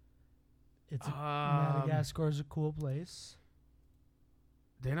 Madagascar is a cool place.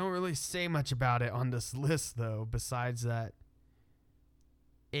 They don't really say much about it on this list, though, besides that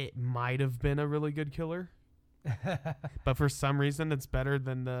it might have been a really good killer. But for some reason, it's better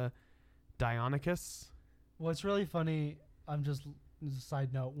than the Deinonychus. Well, it's really funny. Just a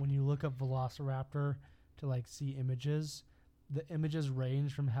side note, when you look up Velociraptor to, like, see images, the images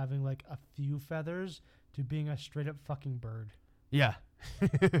range from having, like, a few feathers to being a straight-up fucking bird. Yeah.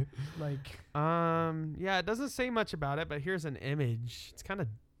 Yeah, it doesn't say much about it, but here's an image. It kind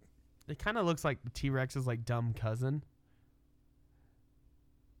of looks like the T-Rex's like dumb cousin.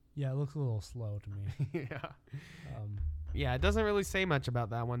 Yeah, it looks a little slow to me. Yeah, it doesn't really say much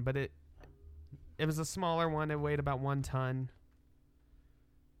about that one, but it was a smaller one. It weighed about 1 ton.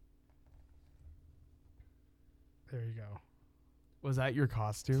 There you go. Was that your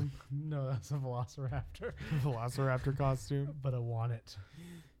costume? No, that's a Velociraptor. Velociraptor costume? But I want it.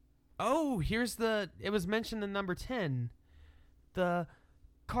 Oh, it was mentioned in number 10. The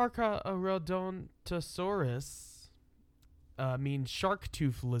Carcharodontosaurus means shark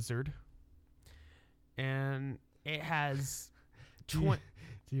tooth lizard. And it has... Do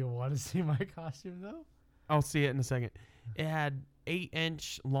you want to see my costume, though? I'll see it in a second. It had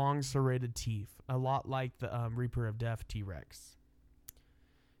 8-inch long serrated teeth, a lot like the Reaper of Death T-Rex.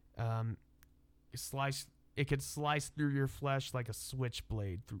 it could slice through your flesh like a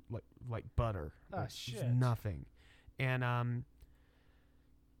switchblade, through like butter. Ah, It's shit. nothing. And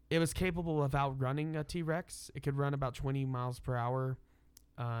it was capable of outrunning a T-Rex. It could run about 20 miles per hour.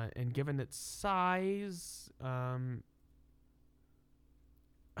 And given its size,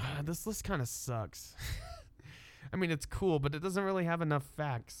 this list kind of sucks. I mean, it's cool, but it doesn't really have enough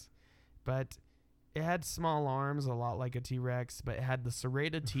facts. But it had small arms, a lot like a T-Rex, but it had the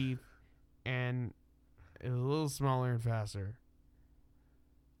serrated teeth, and it was a little smaller and faster.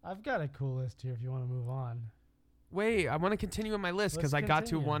 I've got a cool list here if you want to move on. Wait, I want to continue on my list because I Let's got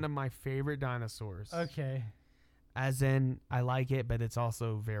to continue. one of my favorite dinosaurs. Okay. As in, I like it, but it's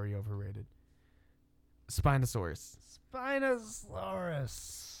also very overrated. Spinosaurus.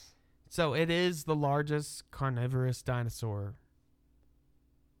 Spinosaurus. So it is the largest carnivorous dinosaur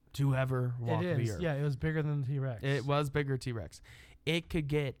to ever walk It the is. earth. Yeah, it was bigger than the T-Rex. It was bigger T-Rex. It could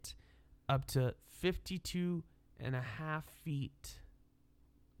get up to 52.5 feet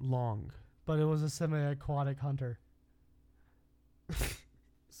long. But it was a semi-aquatic hunter.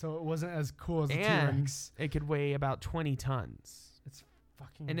 So it wasn't as cool as the And T-Rex. it could weigh about 20 tons. It's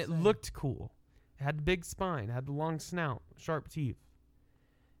fucking And it insane. looked cool. It had a big spine, had the long snout, sharp teeth.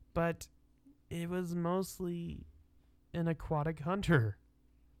 But it was mostly an aquatic hunter.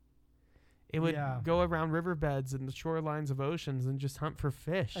 It would go around riverbeds and the shorelines of oceans and just hunt for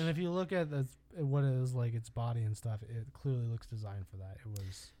fish. And if you look at what it is like, its body and stuff, it clearly looks designed for that. It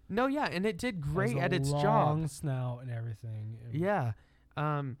was No, yeah, and it did great has at a its long job. snout and everything. Yeah.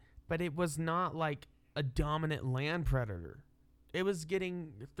 But it was not like a dominant land predator. It was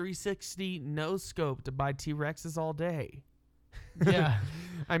getting 360 no-scoped by T-Rexes all day. Yeah.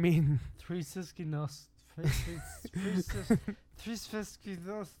 I mean... 360 no... 360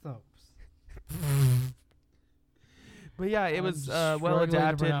 no stops. But yeah, it was well struggling to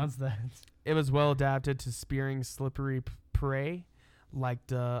adapted. pronounce that. It was well adapted to spearing slippery prey like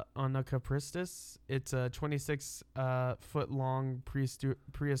the Onocopristis. It's a 26 foot long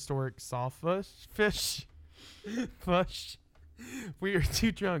prehistoric sawfish. Fish. We are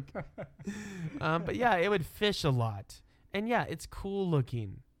too drunk. But yeah, it would fish a lot. And yeah, it's cool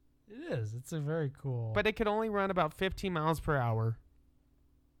looking. It is. It's a very cool. But it could only run about 15 miles per hour.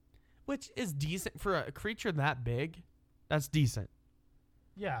 Which is decent for a creature that big. That's decent.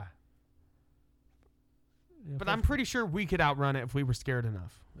 yeah. But I'm pretty sure we could outrun it if we were scared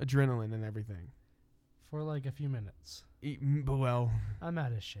enough. Adrenaline and everything. for like a few minutes. Well, I'm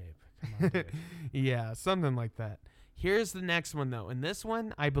out of shape. Come on, dude. yeah, something like that. Here's the next one, though. And this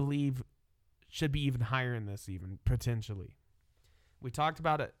one, I believe, should be even higher in this, even, potentially. We talked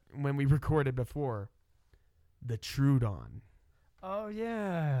about it when we recorded before. The Troodon. Oh,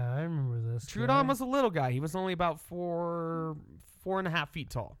 yeah. I remember this. Troodon guy. was a little guy. He was only about 4.5 feet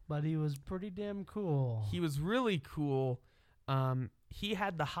tall. But he was pretty damn cool. He was really cool. He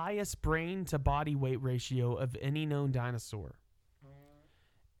had the highest brain to body weight ratio of any known dinosaur.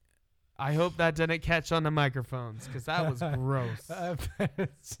 I hope that didn't catch on the microphones because that was gross. I bet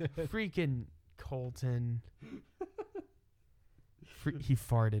it did. Freaking Colton. He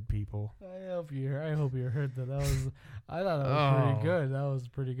farted, people. I hope you heard that. I thought that was pretty good. That was a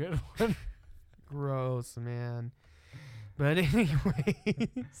pretty good one. Gross, man. But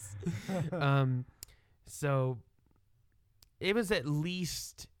anyways, so it was at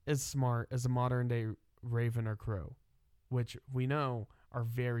least as smart as a modern day raven or crow, which we know are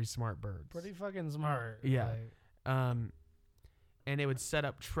very smart birds. Pretty fucking smart. Yeah. Like, And it would set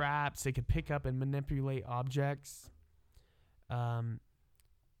up traps. It could pick up and manipulate objects.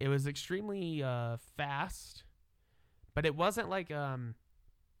 It was extremely fast, but it wasn't like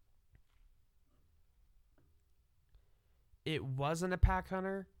it wasn't a pack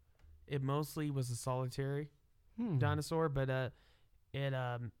hunter. It mostly was a solitary dinosaur, but it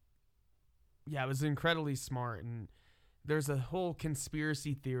was incredibly smart. And there's a whole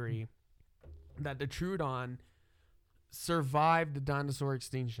conspiracy theory that the Troodon survived the dinosaur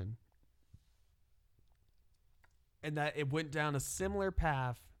extinction. And that it went down a similar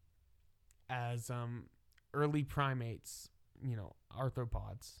path as early primates,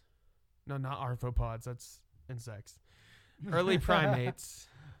 arthropods. No, not arthropods. That's insects. Early primates.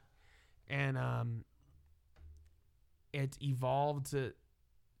 And it evolved to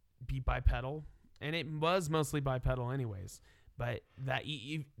be bipedal. And it was mostly bipedal anyways. But that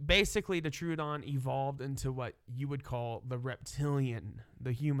basically the Troodon evolved into what you would call the reptilian,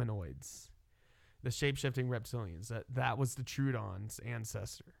 the humanoids. The shape-shifting reptilians. That was the Troodon's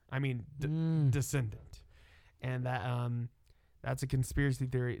ancestor. I mean, descendant. And that's a conspiracy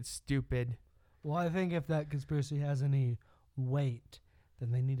theory. It's stupid. well, I think if that conspiracy has any weight,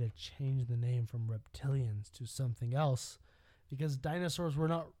 then they need to change the name from reptilians to something else, because dinosaurs were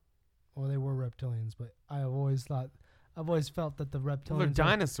not, well, they were reptilians, but I've always felt that the reptilians. Well, they're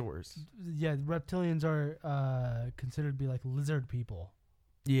dinosaurs. Reptilians are considered to be like lizard people,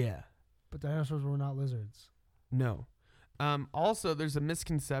 Yeah. but dinosaurs were not lizards. No. Also, there's a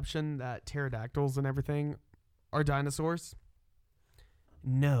misconception that pterodactyls and everything are dinosaurs.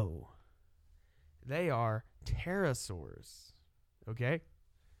 No. They are pterosaurs. Okay?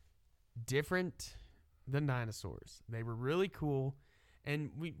 Different than dinosaurs. They were really cool.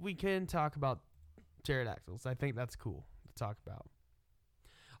 And we can talk about pterodactyls. I think that's cool to talk about.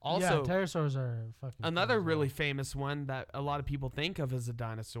 Also, pterosaurs are fucking another cool as well. really famous one that a lot of people think of as a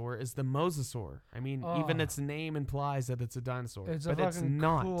dinosaur is the mosasaur. I mean, even its name implies that it's a dinosaur, It's but a it's fucking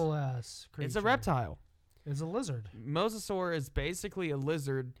not. cool ass creature. It's a reptile. It's a lizard. Mosasaur is basically a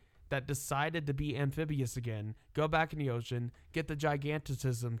lizard that decided to be amphibious again, go back in the ocean, get the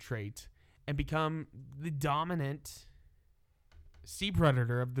gigantism trait, and become the dominant sea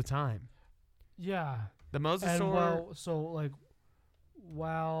predator of the time. Yeah. The And mosasaur.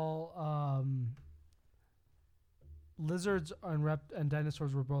 while lizards and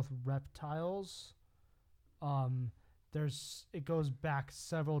dinosaurs were both reptiles, it goes back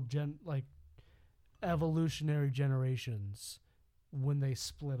several evolutionary generations when they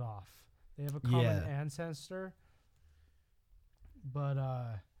split off. They have a common ancestor, but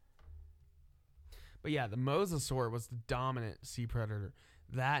yeah, the mosasaur was the dominant sea predator.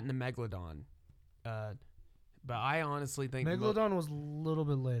 That and the megalodon. But I honestly think Megalodon was a little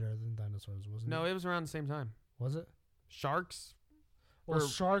bit later than dinosaurs, wasn't no, it? it was around the same time. Was it? Sharks, Well, Or-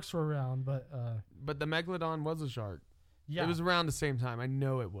 sharks were around, but but the megalodon was a shark. yeah. It was around the same time. I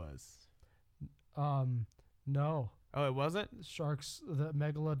know it was. No. Oh, it wasn't? Sharks, the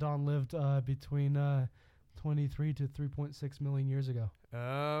megalodon lived between 23 to 3.6 million years ago.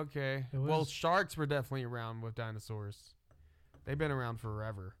 Okay. It Well, was- sharks were definitely around with dinosaurs. They've been around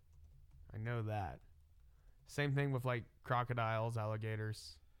forever. I know that. Same thing with like crocodiles,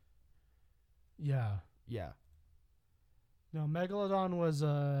 alligators. Yeah. Yeah. No, megalodon was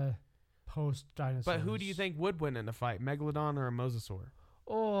post dinosaurs. But who do you think would win in a fight, megalodon or a mosasaur?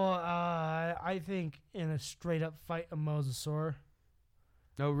 Oh, I think in a straight up fight, a mosasaur.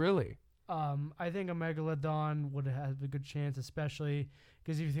 Oh, really? I think a megalodon would have a good chance, especially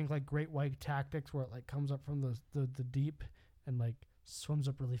because if you think like great white tactics, where it like comes up from the deep and like swims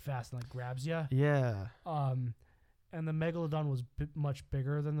up really fast and like grabs you. Yeah. And the megalodon was much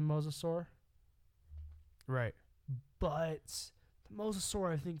bigger than the mosasaur, Right. but the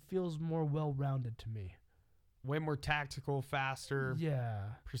mosasaur I think feels more well rounded to me. Way more tactical, faster,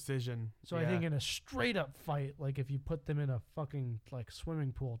 Yeah. precision. So I think in a straight up fight, like if you put them in a fucking like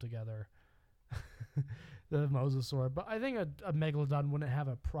swimming pool together, the mosasaur. But I think a megalodon wouldn't have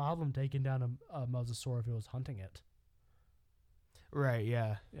a problem taking down a mosasaur if it was hunting it. Right,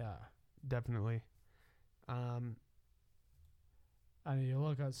 yeah. Yeah. Definitely. I mean, you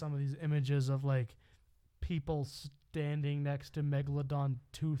look at some of these images of like people standing next to megalodon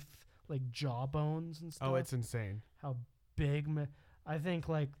tooth like jawbones and stuff. Oh, it's insane. How big. I think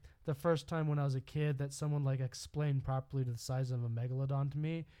like the first time when I was a kid that someone like explained properly to the size of a megalodon to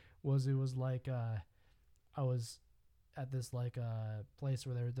me was like I was at this like place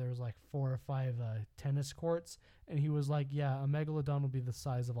where there was like 4 or 5 tennis courts, and he was like, yeah, a megalodon will be the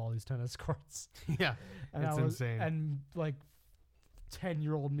size of all these tennis courts. Yeah. And It's insane. And like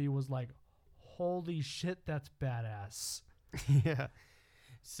 10-year-old me was like, holy shit, that's badass. Yeah.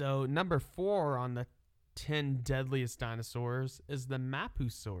 So number 4 on the 10 deadliest dinosaurs is the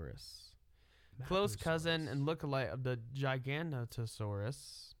Mapusaurus. Close cousin and lookalike of the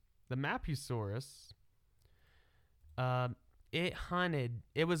Giganotosaurus. The Mapusaurus,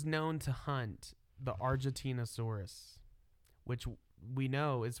 it was known to hunt the Argentinosaurus, which we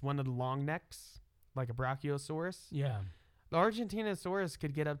know is one of the long necks, like a Brachiosaurus. Yeah. The Argentinosaurus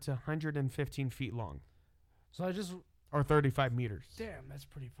could get up to 115 feet long, So I just, or 35 meters. damn, that's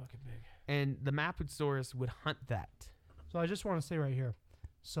pretty fucking big. And the Mapusaurus would hunt that. So I just want to say right here.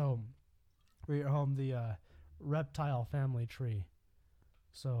 So we're at home, the reptile family tree.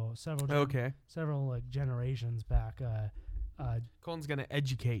 So several like generations back, Colton's going to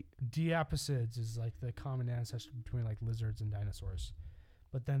educate. Diaposids is like the common ancestor between like lizards and dinosaurs.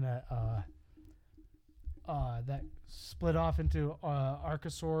 But then that split off into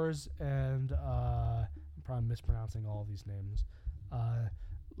archosaurs and I'm probably mispronouncing all of these names.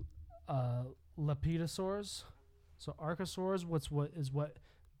 Lepidosaurs. So archosaurs, what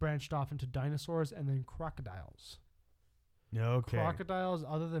branched off into dinosaurs, and then crocodiles. Okay. Crocodiles,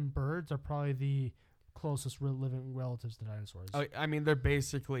 other than birds, are probably the closest living relatives to dinosaurs. Oh, I mean, they're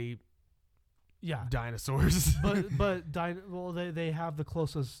basically Yeah, dinosaurs. well, they have the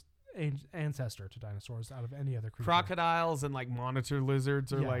closest ancestor to dinosaurs out of any other creature. Crocodiles and like monitor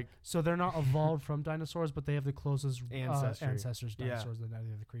lizards are Yeah. like So they're not evolved from dinosaurs, but they have the closest Ancestry. ancestors to Yeah. dinosaurs than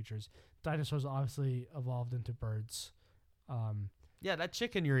any other creatures. Dinosaurs obviously evolved into birds. yeah, that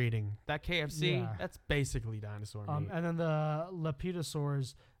chicken you're eating, that KFC, Yeah. that's basically dinosaur meat. And then the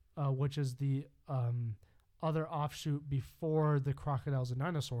Lepidosaurs, which is the other offshoot before the crocodiles and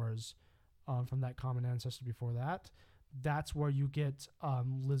dinosaurs, from that common ancestor before that. That's where you get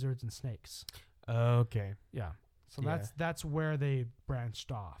lizards and snakes. Okay, Yeah. So Yeah. that's where they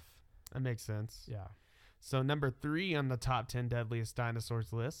branched off. that makes sense. Yeah. So number 3 on the top 10 deadliest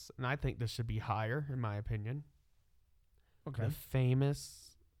dinosaurs list, and I think this should be higher in my opinion. Okay. The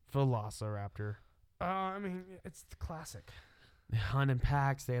famous Velociraptor. I mean, it's the classic. They hunt in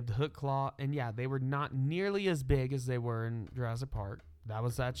packs. They have the hook claw, and yeah, they were not nearly as big as they were in Jurassic Park. That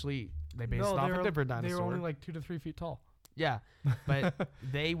was actually they based No, off they a were- different They dinosaur. were only like 2 to 3 feet tall. Yeah, but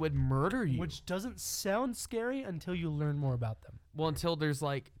they would murder you. Which doesn't sound scary until you learn more about them. Well, until there's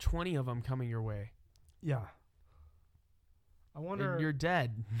like 20 of them coming your way, Yeah. I wonder. and you're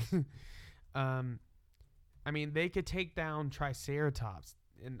dead. I mean, they could take down Triceratops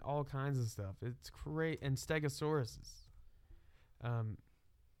and all kinds of stuff. It's great, and Stegosauruses.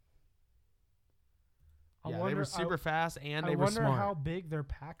 Yeah, they were super fast and they I were wonder smart. how big their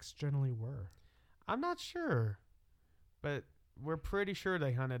packs generally were. I'm not sure, but we're pretty sure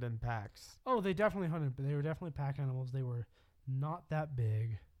they hunted in packs. Oh, they definitely hunted, but they were definitely pack animals. They were not that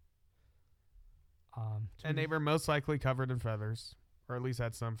big. And they were most likely covered in feathers, or at least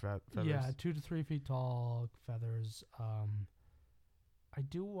had some feathers. Yeah, 2 to 3 feet tall, feathers. I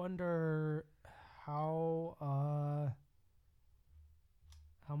do wonder how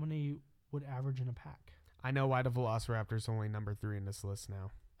many would average in a pack. I know why the Velociraptor's only number 3 in this list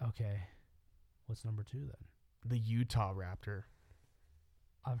now. Okay, what's number 2 then? The Utah Raptor.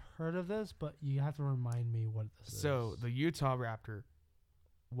 I've heard of this, but you have to remind me what this is. So the Utah Raptor,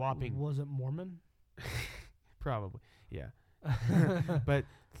 whopping, Was it Mormon? probably, yeah, but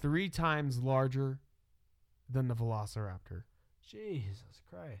 3 times larger than the Velociraptor. Jesus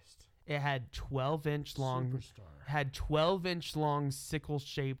Christ! It had 12-inch long, Superstar.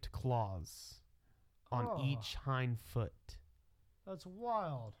 sickle-shaped claws on Oh. each hind foot, That's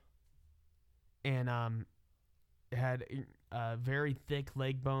wild. and it had very thick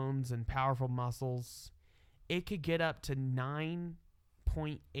leg bones and powerful muscles. It could get up to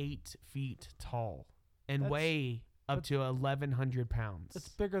 9.8 feet tall and That's- weigh up to 1,100 pounds. It's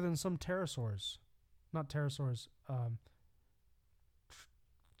bigger than some pterosaurs. Not pterosaurs.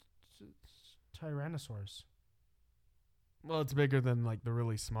 Tyrannosaurs. Well, it's bigger than like the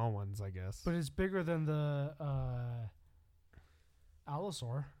really small ones, I guess. But it's bigger than the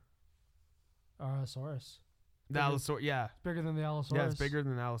Allosaur. Allosaurus. The Allosaurus, yeah. It's bigger than the Allosaurus. Yeah, it's bigger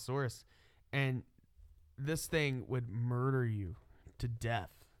than the Allosaurus. And this thing would murder you to death.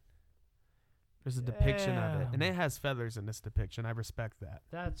 There's a depiction of it. And Damn. it has feathers in this depiction. I respect that.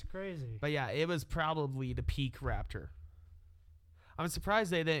 That's crazy. But yeah, it was probably the peak raptor. I'm surprised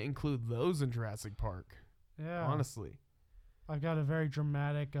they didn't include those in Jurassic Park, Yeah. honestly. I've got a very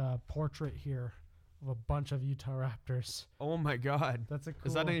dramatic portrait here of a bunch of Utah raptors. Oh my god. That's a cool.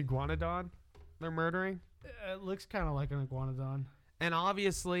 Is that an iguanodon they're murdering? It looks kind of like an iguanodon. And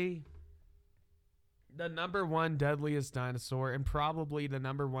obviously, the number 1 deadliest dinosaur and probably the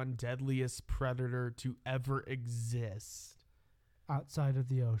number 1 deadliest predator to ever exist Outside of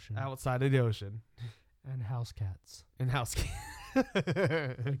the ocean. outside of the ocean. And house cats. And house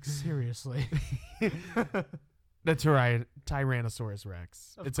Like, seriously. The Tyrannosaurus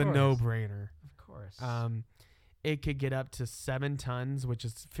Rex. Of It's course. a no-brainer. Of course. It could get up to 7 tons, which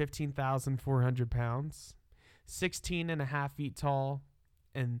is 15,400 pounds, 16 and a half feet tall,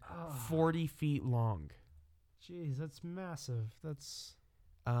 and 40 feet long. Jeez, that's massive. That's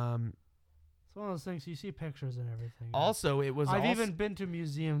Um, it's one of those things you see pictures and everything. also, it was I've also, even been to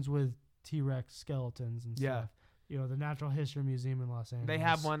museums with T-Rex skeletons and Yeah. stuff. You know, the Natural History Museum in Los Angeles. they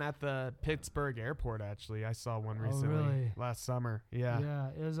have one at the Pittsburgh airport, actually. I saw one Oh, recently really? last summer. Yeah. Yeah,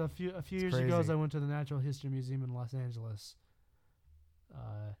 it was a few years ago. crazy. I went to the Natural History Museum in Los Angeles.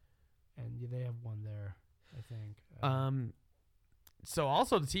 And they have one there, I think. So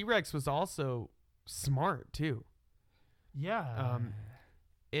also the T-Rex was also smart too. Yeah.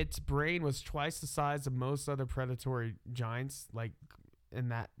 Its brain was twice the size of most other predatory giants, like in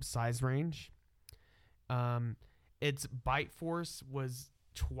that size range. Its bite force was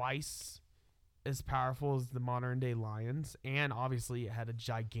twice as powerful as the modern day lions, and obviously it had a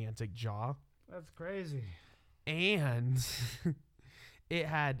gigantic jaw. That's crazy. And it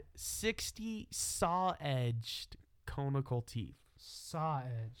had 60 saw-edged conical teeth.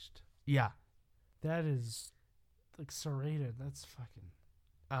 Saw-edged. Yeah. That is like serrated. That's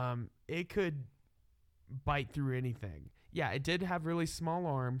fucking... It could bite through anything. Yeah, it did have really small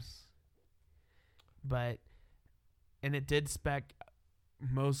arms, and it did spec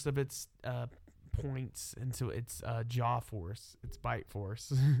most of its points into its jaw force, its bite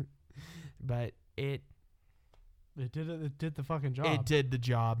force. But it did it. It did the fucking job. It did the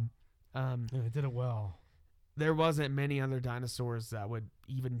job. And it did it well. There wasn't many other dinosaurs that would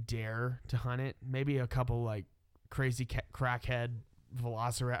even dare to hunt it. Maybe a couple like crazy crackhead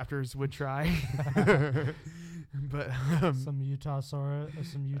velociraptors would try. But some Utah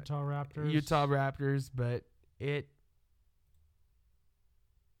raptors. Utah raptors, but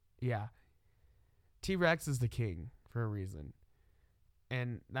yeah. T-Rex is the king for a reason.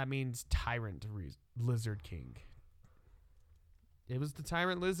 And that means tyrant lizard king. It was the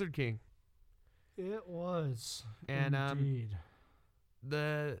tyrant lizard king. It was. And indeed.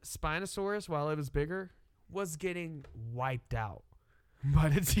 The Spinosaurus, while it was bigger, was getting wiped out by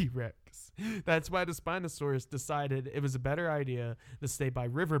the T-Rex. That's why the Spinosaurus decided it was a better idea to stay by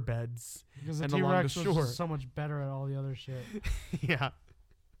riverbeds because the and along T-Rex the was shore. just so much better at all the other shit. Yeah.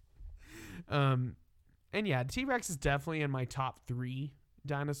 And yeah, T-Rex is definitely in my top 3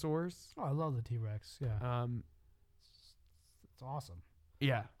 dinosaurs. Oh, I love the T-Rex. Yeah. It's awesome.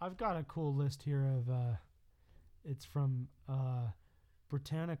 Yeah. I've got a cool list here of it's from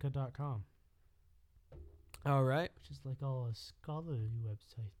Britannica.com. All right. Which is like all a scholarly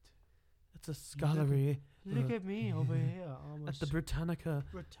website. It's a scholarly. Look at me over here. At the Britannica.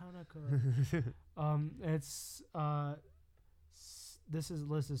 Britannica. It's this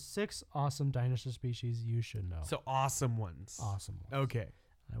is 6 awesome dinosaur species you should know. So awesome ones. Awesome ones. Okay.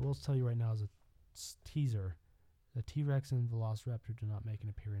 I will tell you right now as a teaser, the T-Rex and Velociraptor do not make an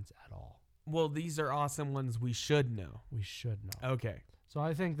appearance at all. Well, these are awesome ones we should know. We should know. Okay. So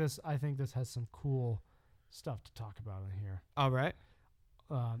I think this has some cool stuff to talk about in here. All right.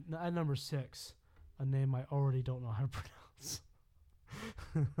 At number 6, a name I already don't know how to pronounce.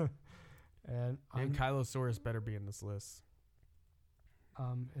 and Ankylosaurus better be in this list.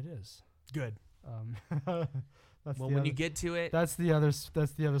 It is. Good. That's well, when you get to it, that's the other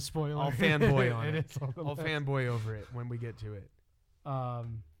spoiler. I'll fanboy on it. I'll fanboy over it when we get to it.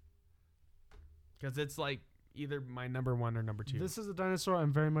 Because it's like either my number 1 or number 2. This is a dinosaur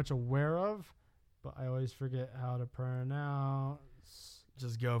I'm very much aware of, but I always forget how to pronounce.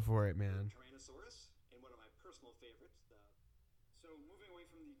 Just go for it, man. Tyrannosaurus, and one of my personal favorites. So moving away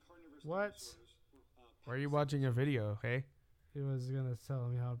from the carnivorous What? dinosaurs. Why are you watching a video, hey? He was gonna tell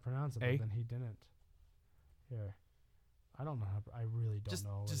me how to pronounce it, Hey? but then he didn't. Here, I don't know how. I really don't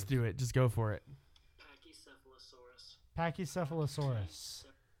know. Just do it. Just go for it. Pachycephalosaurus.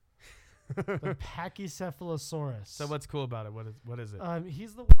 The Pachycephalosaurus. So what's cool about it? What is it?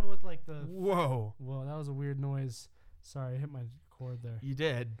 He's the one with like the. Whoa. Whoa, that was a weird noise. Sorry, I hit my cord there. You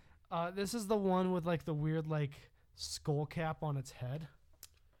did. This is the one with like the weird like skull cap on its head.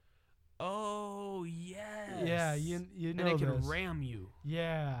 Oh, yes. Yeah, you know and it can this. ram you.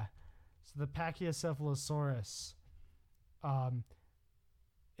 Yeah. So the Pachycephalosaurus.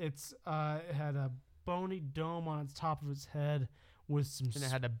 It had a bony dome on its top of its head with some. And it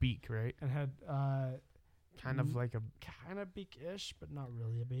had a beak, right? And had Kind of like a. kind of beak-ish, but not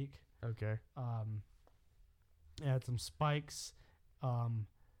really a beak. Okay. It had some spikes.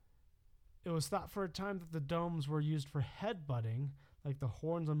 It was thought for a time that the domes were used for headbutting, like the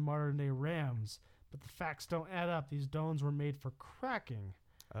horns on modern-day rams. But the facts don't add up. These domes were made for cracking.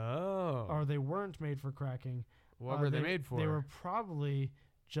 Oh. Or they weren't made for cracking. What were they made for? They were probably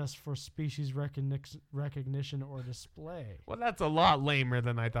just for species recognition or display. Well, that's a lot lamer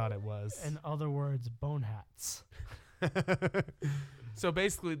than I thought it was. In other words, bone hats. So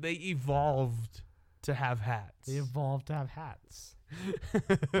basically, they evolved to have hats. They evolved to have hats.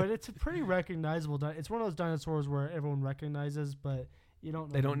 But it's a pretty recognizable. It's one of those dinosaurs where everyone recognizes, but you don't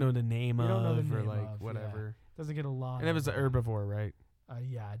know. They don't know the name you of don't know the or name like of, whatever. Yeah. Doesn't get a lot. And it was an herbivore, right?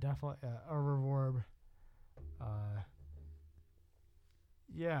 Yeah, definitely herbivore.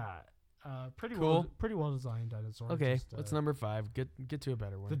 Yeah. Pretty Cool. Pretty well designed dinosaur. Okay, Just, what's number 5? Get to a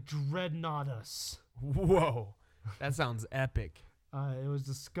better one. The Dreadnoughtus. Whoa, that sounds epic. It was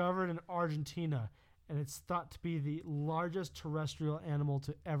discovered in Argentina, and it's thought to be the largest terrestrial animal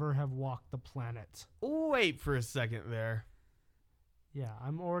to ever have walked the planet. Wait for a second there. Yeah,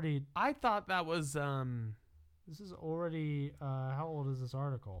 I'm already. I thought that was This is already. How old is this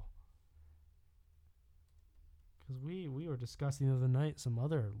article? because we were discussing the other night some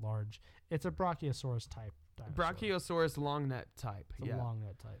other large. It's a Brachiosaurus type dinosaur. Brachiosaurus long neck type. It's a long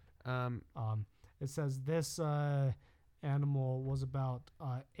neck type. Um, It says this animal was about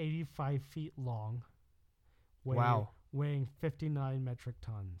 85 feet long. Wow. Weighing 59 metric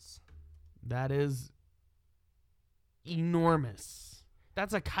tons. that is enormous.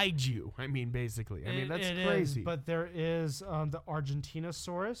 That's a kaiju. I mean, basically. I mean, that's It crazy. is, but there is the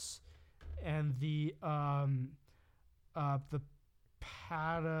Argentinosaurus and the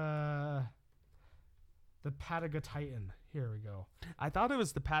Patagotitan. Here we go. I thought it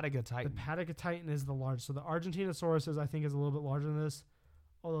was the The Patagotitan. Patagotitan is the large. So the Argentinosaurus is, I think, is a little bit larger than this.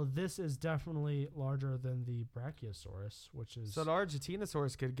 Although this is definitely larger than the Brachiosaurus, which is So the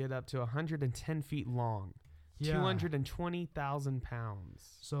Argentinosaurus could get up to 110 feet long, yeah. 220,000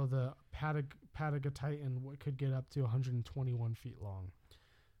 pounds. So the Patagotitan could get up to 121 feet long,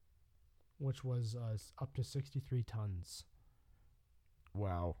 which was up to 63 tons.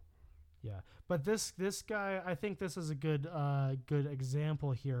 Wow. Yeah, but this guy, I think this is a good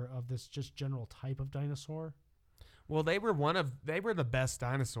example here of this just general type of dinosaur. Well, they were the best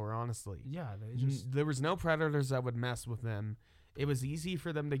dinosaur, honestly. Yeah, they just. There was no predators that would mess with them. It was easy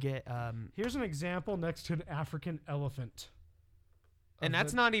for them to get. Here's an example next to an African elephant. And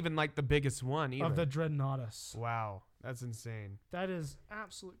that's not even like the biggest one either. Of the Dreadnoughtus. Wow, that's insane. That is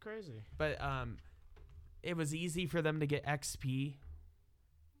absolute crazy. But it was easy for them to get XP.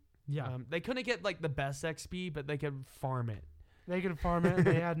 Yeah, They couldn't get like the best XP, but they could farm it. they could farm it.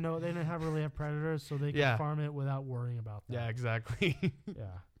 They didn't really have predators, so they could Yeah. farm it without worrying about that. Yeah, exactly.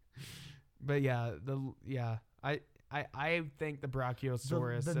 Yeah. But yeah, I think the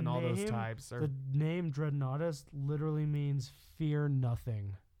Brachiosaurus The and all those name- types are. The name Dreadnoughtus literally means fear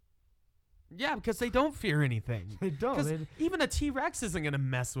nothing. Yeah, because they don't fear anything. They don't. Because even a T-Rex isn't gonna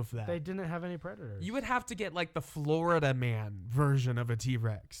mess with that. They didn't have any predators. You would have to get like the Florida Man version of a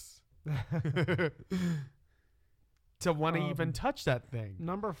T-Rex to want to even touch that thing,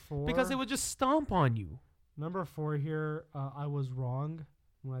 Number 4. because it would just stomp on you. Number 4 here, I was wrong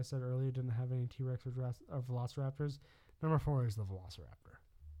when I said earlier didn't have any T-Rex or Velociraptors. Number 4 is the Velociraptor.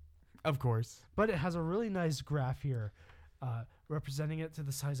 Of course. But it has a really nice graph here representing it to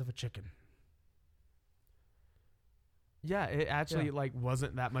the size of a chicken. Yeah, it actually Yeah. like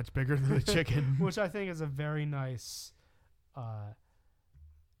wasn't that much bigger than a chicken. Which I think is a very nice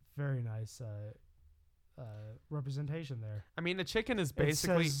representation there. I mean, the chicken is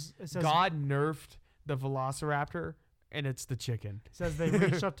basically it says God nerfed the Velociraptor, and it's the chicken. It says they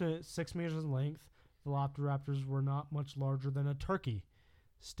reached up to 6 meters in length. Velociraptors were not much larger than a turkey,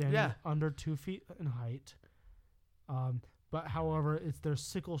 standing under 2 feet in height. But however, it's their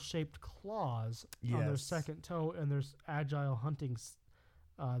sickle-shaped claws on their second toe and their agile hunting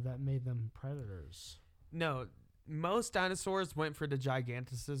that made them predators. No, most dinosaurs went for the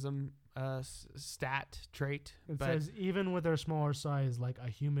giganticism stat trait. It but says even with their smaller size, like a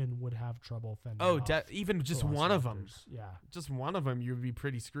human would have trouble fending off even just one of them. velociraptors. Yeah. Just one of them, you would be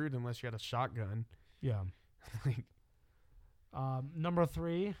pretty screwed unless you had a shotgun. Yeah. Like Number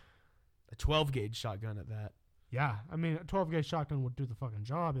 3. a 12-gauge shotgun at that. Yeah. I mean, a 12-gauge shotgun would do the fucking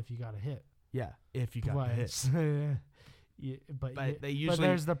job if you got a hit. Yeah, if you got the hit. But They but usually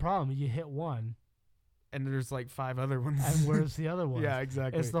there's the problem. You hit one, and there's like 5 other ones. and where's the other one? Yeah,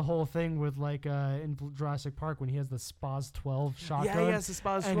 exactly. It's the whole thing with like in Jurassic Park when he has the Spaz 12 shotgun. Yeah, he has the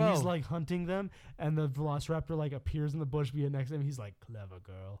Spaz 12. And he's like hunting them, and the Velociraptor like appears in the bush next to him. He's like, "Clever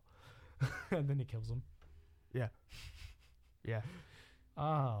girl," and then he kills him. Yeah. Yeah.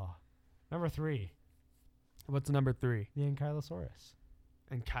 Oh, number 3, What's number 3? the Ankylosaurus.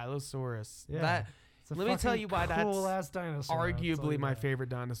 Ankylosaurus. Yeah. That It's a Let me tell fucking you why cool that's ass dinosaur. I'll tell arguably you my that. favorite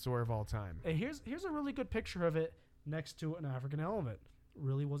dinosaur of all time. And here's a really good picture of it next to an African elephant.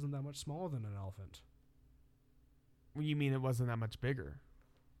 Really wasn't that much smaller than an elephant. What do you mean it wasn't that much bigger?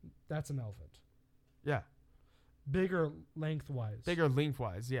 That's an elephant. Yeah. Bigger lengthwise. Bigger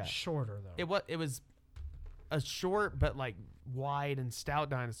lengthwise, yeah. Shorter though. It was a short but like wide and stout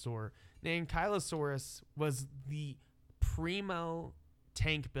dinosaur. The Ankylosaurus was the primo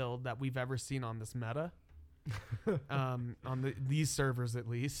tank build that we've ever seen on this meta. On these servers at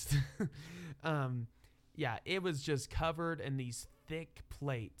least. Yeah, it was just covered in these thick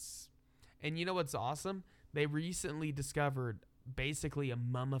plates. And you know what's awesome? They recently discovered basically a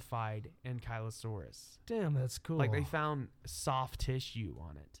mummified Ankylosaurus. Damn, that's cool. Like they found soft tissue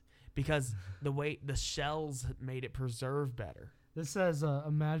on it because the way the shells made it preserve better. This says,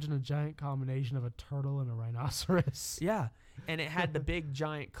 imagine a giant combination of a turtle and a rhinoceros. Yeah, and it had the big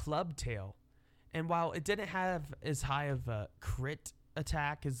giant club tail. And while it didn't have as high of a crit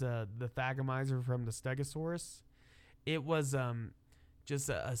attack as the Thagomizer from the Stegosaurus, it was just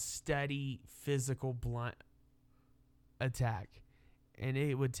a steady physical blunt attack, and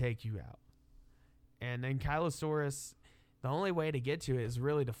it would take you out. And then Kylosaurus, the only way to get to it is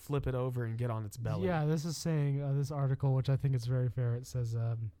really to flip it over and get on its belly. Yeah, this is saying this article, which I think is very fair. It says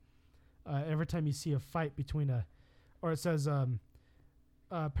every time you see a fight between it says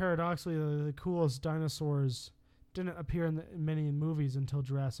paradoxically the coolest dinosaurs didn't appear in many movies until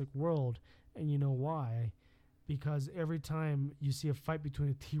Jurassic World, and you know why? Because every time you see a fight between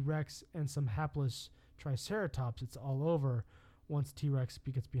a T-Rex and some hapless Triceratops, it's all over once T-Rex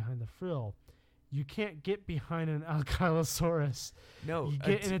gets behind the frill. You can't get behind an Ankylosaurus. No. You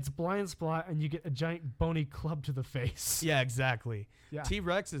get in its blind spot and you get a giant bony club to the face. Yeah, exactly. Yeah.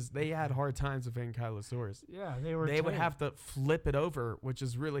 T-Rexes, they had hard times with Ankylosaurus. Yeah, they would They would have to flip it over, which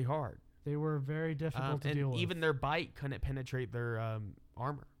is really hard. They were very difficult to and deal with. even their bite couldn't penetrate their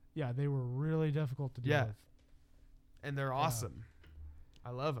armor. Yeah, they were really difficult to deal Yeah. with. And they're awesome.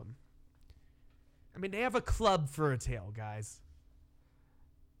 I love them. I mean, they have a club for a tail, guys.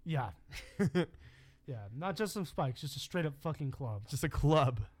 Yeah. Yeah, not just some spikes, just a straight up fucking club. Just a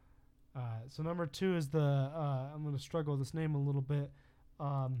club. So number 2 is the I'm going to struggle with this name a little bit.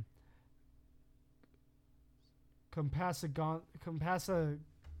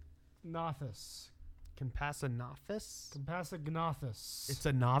 Compasognathus. Compasognathus? Compasognathus. It's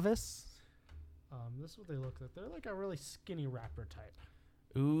a novice? This is what they look like. They're like a really skinny raptor type.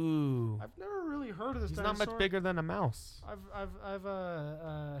 Ooh. I've never really heard of this He's dinosaur. not much bigger than a mouse. I've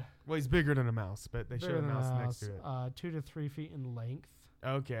Well, he's bigger than a mouse, but they showed a mouse next to it. 2 to 3 feet in length.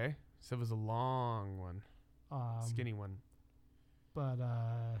 Okay. So it was a long one. Skinny one. But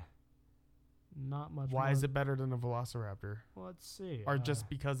not much. Why more. is it better than a velociraptor? Well, let's see. Or just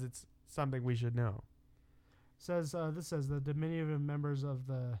because it's something we should know? Says this says the diminutive members of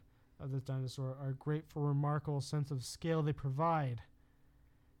this dinosaur are great for remarkable sense of scale they provide.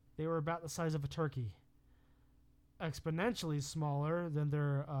 They were about the size of a turkey, exponentially smaller than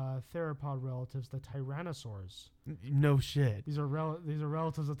their theropod relatives, the tyrannosaurs. No shit. These are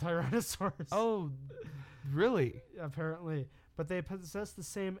relatives of tyrannosaurs. Oh, really? Apparently, but they possess the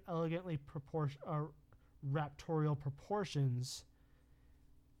same elegantly raptorial proportions.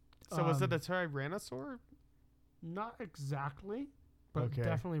 So was it a tyrannosaur? Not exactly, but Okay.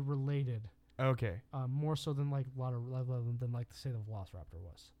 definitely related. Okay. More so than like a lot of than like the state of Velociraptor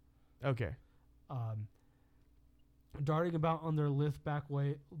was. Okay. Darting about on their lithe back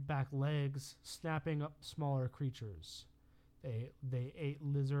legs, snapping up smaller creatures. They ate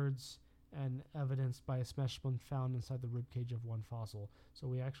lizards, and evidenced by a specimen found inside the ribcage of one fossil. So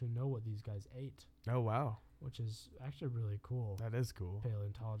we actually know what these guys ate, Oh, wow. which is actually really cool. That is cool.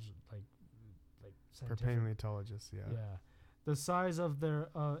 Paleontology, like For scientific. paleontologists, yeah. Yeah. The size of their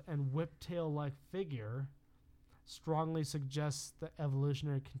and whiptail-like figure strongly suggests the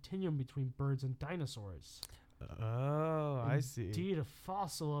evolutionary continuum between birds and dinosaurs. Oh, I see. Indeed, a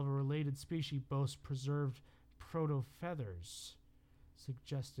fossil of a related species boasts preserved proto-feathers,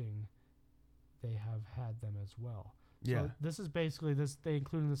 suggesting they have had them as well. Yeah. So this is basically this. They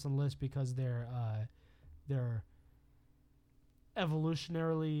included this on the list because they're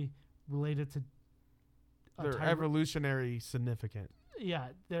evolutionarily related to. They're evolutionary significant. Yeah,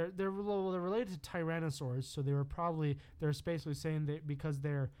 they're related to tyrannosaurs, so they're basically saying that because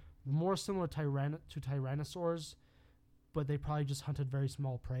they're more similar to tyrannosaurs, but they probably just hunted very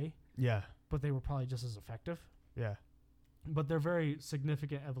small prey, Yeah. but they were probably just as effective. Yeah. But they're very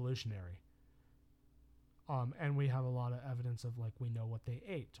significant evolutionary. And we have a lot of evidence of we know what they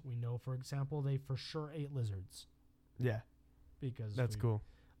ate. We know, for example, they for sure ate lizards Yeah. because That's cool.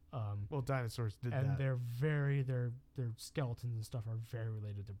 Well, dinosaurs did and that. their skeletons and stuff are very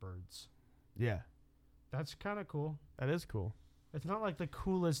related to birds. Yeah. That's kind of cool. That is cool. It's not like the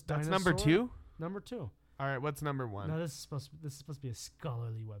coolest That's dinosaur. number 2? Number 2. All right, what's number 1? No, this is supposed to be a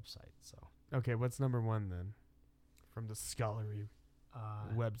scholarly website. So Okay, what's number 1 then? From the scholarly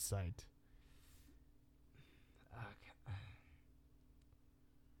website.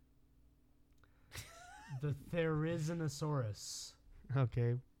 The Therizinosaurus.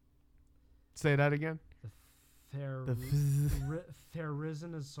 Okay. Say that again. Therizinosaurus.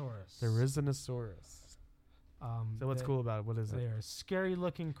 Therizinosaurus. So what's cool about it? What is They it? are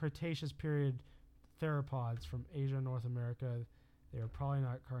scary-looking Cretaceous period theropods from Asia and North America. They are probably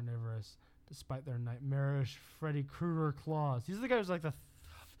not carnivorous, despite their nightmarish Freddy Krueger claws. These are the guys with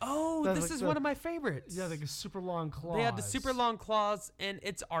This is one of my favorites. like a super long claws. They had the super long claws, and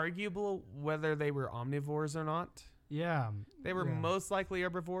it's arguable whether they were omnivores or not. Yeah, They were yeah. most likely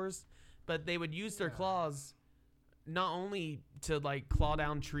herbivores, but they would use their claws not only to claw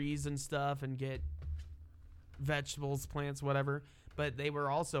down trees and stuff and get vegetables, plants, whatever. But they were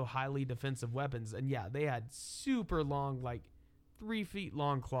also highly defensive weapons. And yeah, they had super long, like 3 feet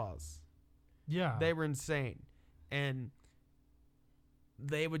long claws. Yeah. They were insane. And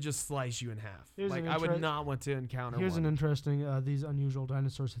they would just slice you in half. Here's Like, an I would interest- not want to encounter Here's one. an interesting. These unusual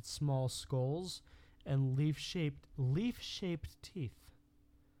dinosaurs had small skulls and leaf-shaped teeth,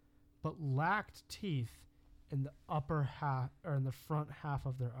 but lacked teeth in the upper half or in the front half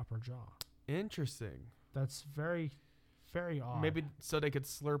of their upper jaw. Interesting. That's very, very odd. Maybe so they could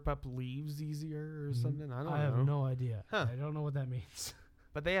slurp up leaves easier or something. I don't know. I have no idea. Huh. I don't know what that means.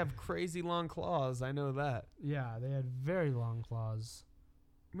 But they have crazy long claws. I know that. Yeah, they had very long claws.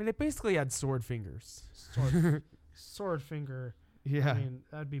 I mean, they basically had sword fingers. Sword finger. Yeah. I mean,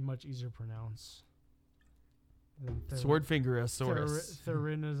 that'd be much easier to pronounce. Than Sword fingerosaurus.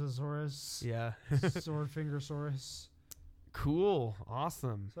 Tyrannosaurus. Yeah. Sword fingersaurus. Cool.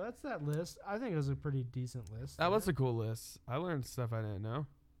 Awesome. So that's that list. I think it was a pretty decent list. That was a cool list. I learned stuff I didn't know.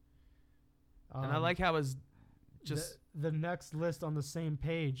 And I like how it was just... the next list on the same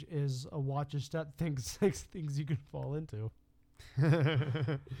page is a watch your step things 6 things you can fall into.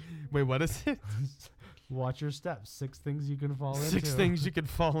 Wait, what is it? Watch your steps. 6 things you can fall into. 6 things you could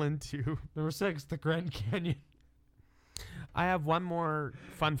fall into. Number 6, the Grand Canyon. I have one more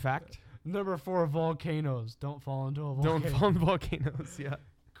fun fact. Number 4, volcanoes. Don't fall into a volcano. Don't fall in volcanoes. Yeah.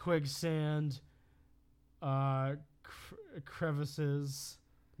 Quicksand, crevices,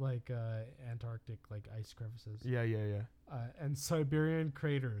 like Antarctic, like ice crevices, Yeah. and Siberian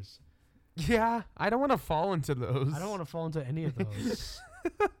craters. Yeah, I don't want to fall into those. I don't want to fall into any of those.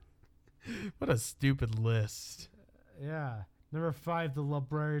 What a stupid list. Yeah. Number 5, the La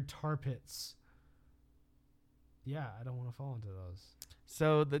Brea tar pits. Yeah, I don't want to fall into those.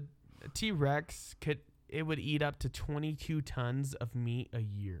 So the T-Rex would eat up to 22 tons of meat a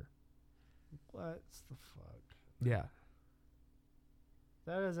year. What's the fuck? Yeah.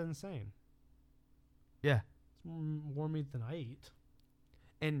 That is insane. Yeah. It's more meat than I eat.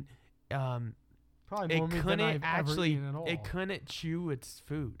 And Probably it more meat than couldn't I've actually ever eaten at all. it couldn't chew its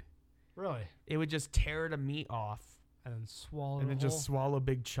food. Really? It would just tear the meat off And then swallow and then it just whole? swallow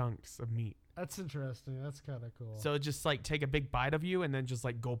big chunks of meat. That's interesting. That's kind of cool. So it just like take a big bite of you and then just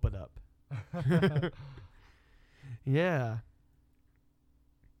like gulp it up. Yeah.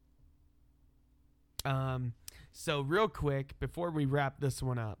 So real quick before we wrap this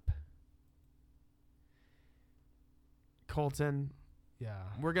one up, Colton, yeah.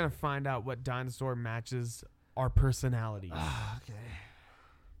 we're gonna find out what dinosaur matches our personalities. Okay.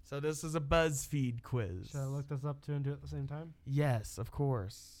 So this is a BuzzFeed quiz. Should I look this up too and do it at the same time? Yes, of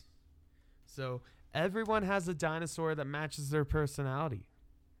course. So everyone has a dinosaur that matches their personality.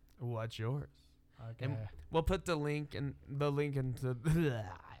 What's yours? Okay. And we'll put the link into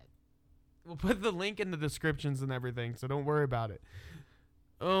we'll put the link in the descriptions and everything, so don't worry about it.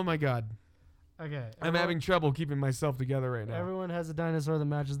 Oh my god. Okay. I'm having trouble keeping myself together right now. Everyone has a dinosaur that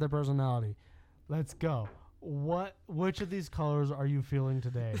matches their personality. Let's go. Which of these colors are you feeling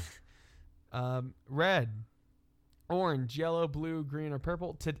today? Red, orange, yellow, blue, green, or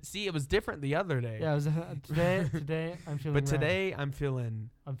purple. See, it was different the other day. Yeah, it was, today I'm feeling But red. today I'm feeling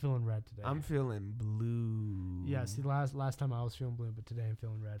red today. I'm feeling blue. Yeah, see last time I was feeling blue, but today I'm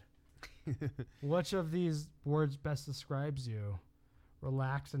feeling red. Which of these words best describes you?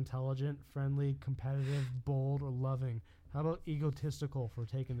 Relaxed, intelligent, friendly, competitive, bold, or loving? How about egotistical for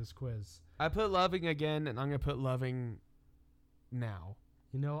taking this quiz? I put loving again, and I'm gonna put loving now.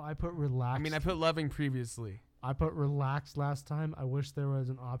 You know, I put relaxed. I mean, I put loving previously. I put relaxed last time. I wish there was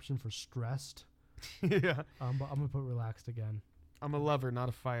an option for stressed. Yeah. But I'm gonna put relaxed again I'm a lover, not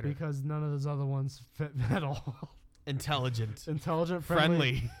a fighter. because none of those other ones fit at all. Intelligent. Intelligent,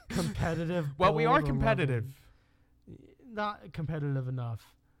 friendly, Friendly. competitive. Well, we bold, are or competitive. loving. Not competitive enough.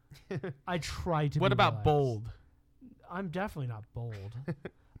 I try to. What be about relaxed. bold? I'm definitely not bold.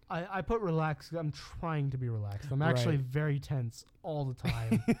 I put relaxed. I'm trying to be relaxed. I'm actually Right. very tense all the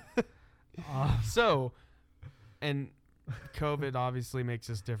time. So, and COVID obviously makes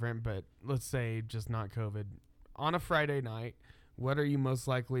us different, but let's say just not COVID. On a Friday night, what are you most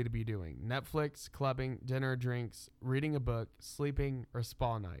likely to be doing? Netflix, clubbing, dinner, drinks, reading a book, sleeping, or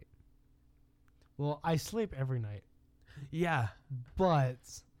spa night? Well, I sleep every night, Yeah, but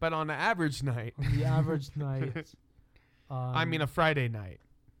but on an average night, on the average night, I mean a Friday night,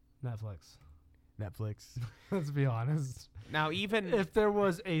 Netflix. Netflix. Let's be honest. Now even If there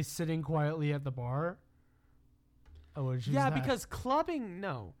was a sitting quietly at the bar, I would choose yeah, that. because clubbing,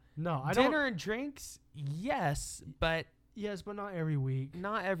 no. no, I Dinner don't. and drinks, yes, but Yes, but not every week.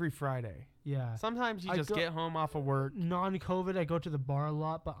 Not every Friday. Yeah. Sometimes you I just go- get home off of work. Non-COVID, I go to the bar a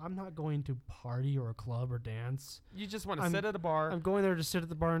lot, but I'm not going to party or a club or dance. You just want to I'm- sit at a bar, I'm going there to sit at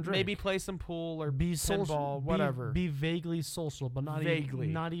the bar and drink. maybe play some pool or be social, pinball, whatever. Be vaguely social, but not Vaguely.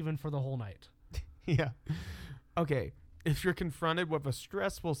 not even for the whole night. Yeah. Okay. If you're confronted with a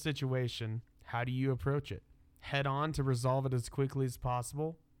stressful situation, how do you approach it? Head on to resolve it as quickly as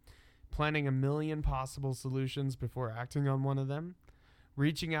possible? Planning a million possible solutions before acting on one of them?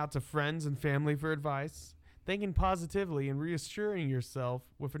 Reaching out to friends and family for advice? Thinking positively and reassuring yourself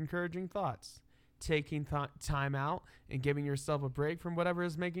with encouraging thoughts? Taking time out and giving yourself a break from whatever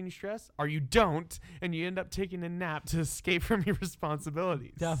is making you stress? Or you don't, and you end up taking a nap to escape from your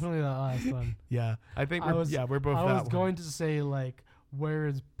responsibilities? Definitely the last one. Yeah, I think I we're was- we're both I that was one. going to say, like, where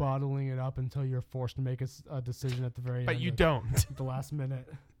is bottling it up until you're forced to make a decision at the very But end. you of don't. The last minute.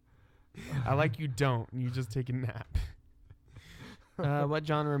 I like you don't. You just take a nap. What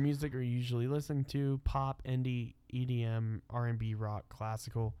genre of music are you usually listening to? Pop, indie, EDM, R&B, rock,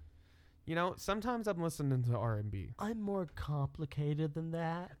 classical. You know, sometimes I'm listening to R&B. I'm more complicated than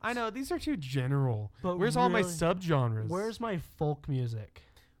that. I know, these are too general. But Where's all my really, subgenres? Where's my folk music?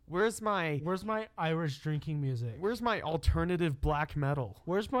 Where's my Where's my Irish drinking music? Where's my alternative black metal?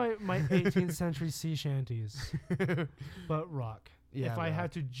 Where's my 18th century sea shanties? But rock. Yeah, If I rock.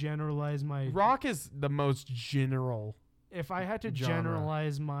 had to generalize my Rock is the most general. if I had to genre.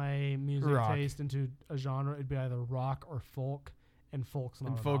 generalize my music Rock. taste into a genre, it'd be either rock or folk, and folk's not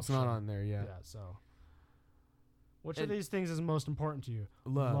And an folks not option. on there, yeah. So, which of And- these things is most important to you?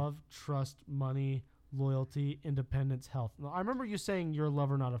 Love. Trust, money, loyalty, independence, health. Now, I remember you saying you're a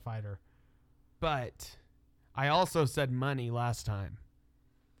lover, not a fighter. But I also said money last time.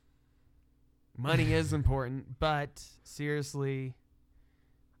 Money is important, but seriously,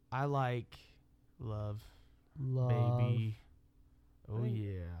 I like love, Love. baby. Oh I think-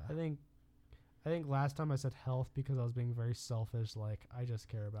 yeah. I think last time I said health because I was being very selfish. Like, I just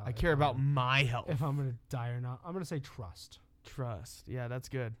care about. I if care about I'm- my health. if I'm gonna die or not. I'm gonna say trust. Trust. Yeah, that's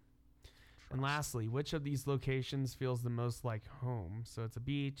good. And lastly, which of these locations feels the most like home? So it's a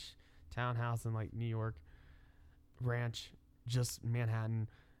beach, townhouse in like New York, ranch, just Manhattan,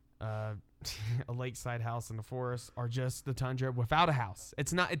 a lakeside house in the forest, or just the tundra without a house.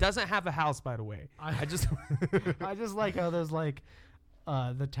 It's not. It doesn't have a house, by the way. I just. I just like how there's like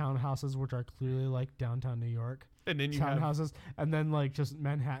the townhouses, which are clearly like downtown New York And then you have. townhouses, and then like just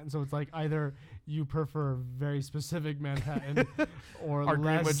Manhattan. So it's like either you prefer very specific Manhattan or Or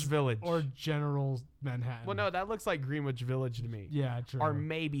less, Greenwich Village. or general Manhattan. Well, no, that looks like Greenwich Village to me. Yeah, true. Or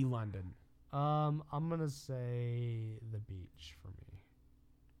maybe London. I'm gonna say the beach for me.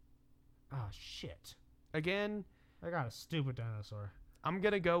 Ah, shit! Again, I got a stupid dinosaur. I'm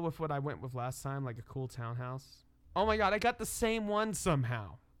going to go with what I went with last time, like a cool townhouse. Oh my God, I got the same one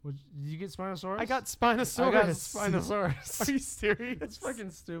somehow. Did you get Spinosaurus? I got Spinosaurus. I got Spinosaurus. Are you serious? It's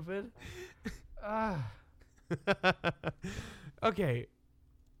fucking stupid. Ah. Okay.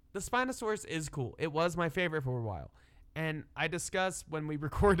 The Spinosaurus is cool. It was my favorite for a while. And I discussed when we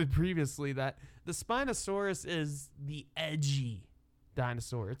recorded previously that the Spinosaurus is the edgy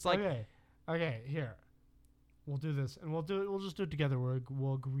dinosaur. It's like, Okay, here. We'll do this, and we'll just do it together.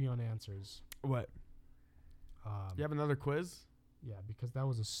 We'll agree on answers. what? You have another quiz? Yeah, because that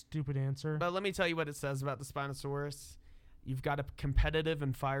was a stupid answer. But let me tell you what it says about the Spinosaurus. You've got a competitive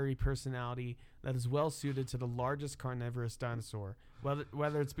and fiery personality that is well suited to the largest carnivorous dinosaur.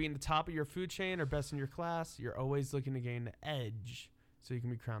 Whether it's being the top of your food chain or best in your class, you're always looking to gain the edge so you can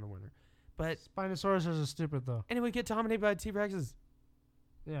be crowned a winner. But Spinosaurus is stupid though. anyway, get dominated by T-Rexes.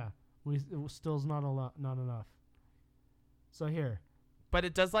 Yeah, it still's not not enough. So here, But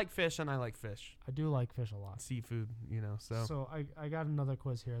it does like fish, and I like fish. I do like fish a lot. Seafood, you know, so. I got another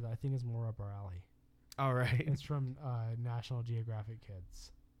quiz here that I think is more up our alley. All right. It's from National Geographic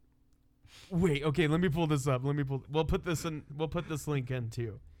Kids. Wait, okay, let me pull this up. We'll put this link in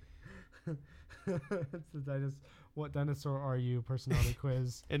too. It's the What Dinosaur Are You personality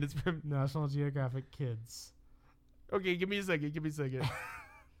quiz. And it's from. National Geographic Kids. Okay, give me a second.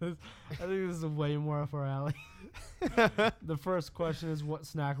 I think this is way more up our alley. The first question is, what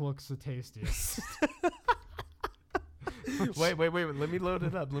snack looks the tastiest? wait. Let me load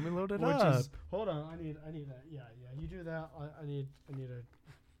it up. Which is, hold on, I need that. Yeah. You do that. I need a.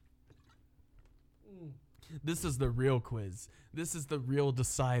 This is the real quiz. This is the real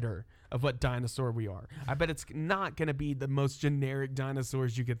decider of what dinosaur we are. I bet it's not going to be the most generic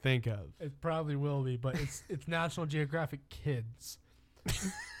dinosaurs you could think of. It probably will be, but it's National Geographic Kids.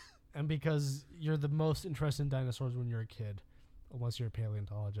 And because you're the most interested in dinosaurs when you're a kid, unless you're a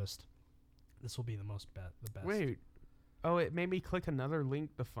paleontologist, this will be the best. Wait. Oh, it made me click another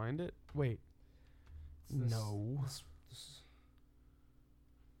link to find it. Wait. No.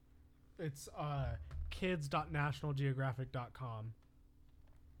 It's kids.nationalgeographic.com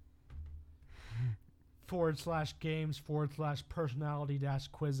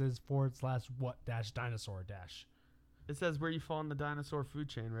 /games/personality-quizzes/what-dinosaur-. It says where you fall in the dinosaur food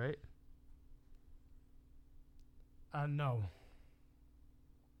chain, right? No.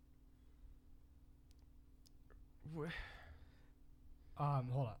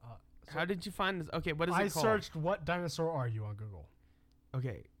 Hold on. How did you find this? Okay, what is it I called? searched "what dinosaur are you" on Google,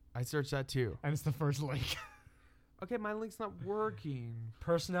 Okay, I searched that too. and it's the first link. Okay, my link's not working.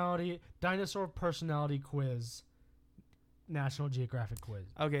 Dinosaur personality quiz, National Geographic quiz.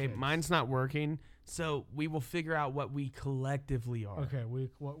 Okay, Kids. mine's not working, so we will figure out what we collectively are. Okay,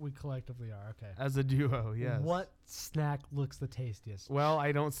 what we collectively are. Okay. As a duo, yes. What snack looks the tastiest? Well,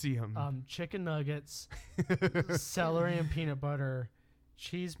 I don't see them. Chicken nuggets, celery and peanut butter,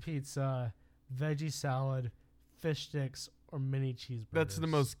 cheese pizza, veggie salad, fish sticks, or mini cheeseburgers. That's the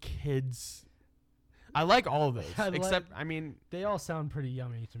most kids. I like all of those, except I mean, they all sound pretty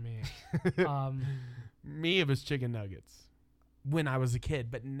yummy to me. me it was chicken nuggets when I was a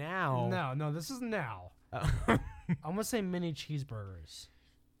kid, but now No, this is now. Uh, I'm gonna say mini cheeseburgers.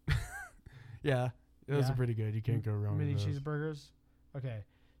 yeah, those Yeah. are pretty good. You can't go wrong. Mini with those. cheeseburgers. Okay,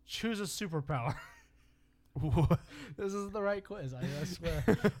 choose a superpower. What? This is the right quiz. I swear.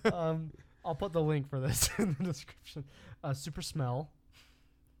 I'll put the link for this in the description. Super smell.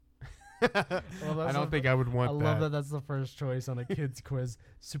 I don't think I would want I that. love that that's the first choice on a kid's quiz.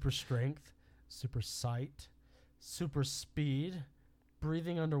 Super strength, super sight, super speed,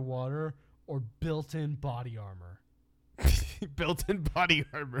 breathing underwater, or built-in body armor. Built-in body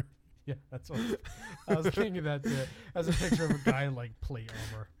armor. Yeah, that's what I was thinking that too, as a picture of a guy in like plate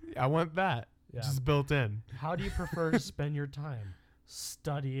armor. I want that. Yeah. Just built in. How do you prefer to spend your time?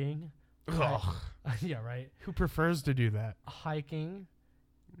 Studying. Ugh. Yeah, right. Who prefers to do that? Hiking,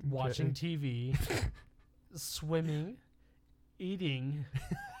 watching TV, swimming, eating,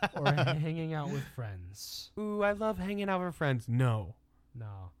 or hanging out with friends. Ooh, I love hanging out with friends. No.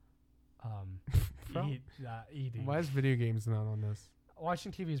 No. Bro. Eating. Why is video games not on this?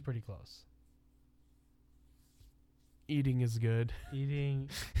 Watching TV is pretty close. Eating is good. Eating.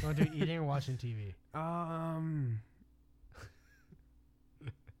 You want to do eating or watching TV?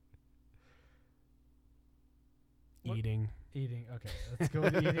 What? Eating. Eating. Okay, let's go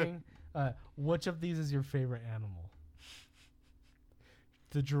with eating. Which of these is your favorite animal?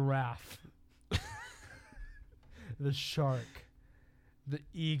 The giraffe, the shark, the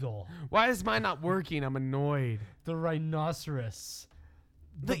eagle, Why is mine not working? I'm annoyed. the rhinoceros,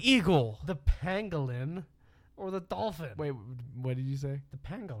 The eagle. the pangolin, or the dolphin. Wait, what did you say? The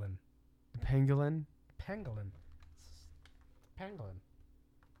pangolin. The pangolin? Pangolin. Pangolin.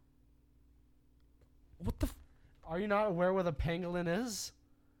 What the? Are you not aware what a pangolin is?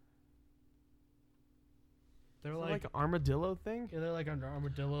 They're Is it like, like an armadillo thing? yeah, they're like under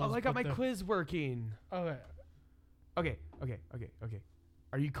armadillos. Oh, I got but my quiz working. Okay, Okay.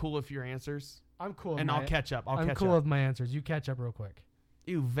 Are you cool with your answers? I'm cool. And I'll catch up. I'm catch cool up. with my answers. You catch up real quick.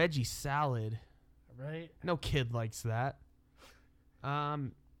 Ew, veggie salad. Right? No kid likes that.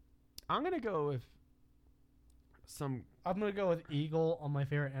 I'm gonna go with some. I'm gonna go with eagle on my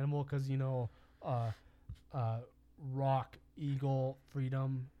favorite animal because rock, eagle,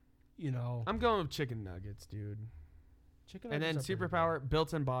 freedom. I'm going with chicken nuggets, dude. Chicken. And then nuggets are pretty superpower,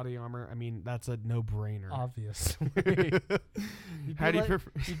 built-in body armor. I mean, that's a no-brainer. good. Obvious. How do you prefer?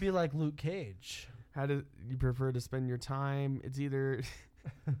 You'd be like Luke Cage. How do you prefer to spend your time? It's either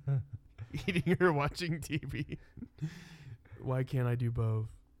eating or watching TV. Why can't I do both?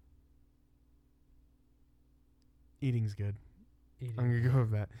 Eating's good. Eating. I'm gonna go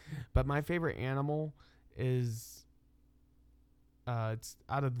with that. But my favorite animal is. It's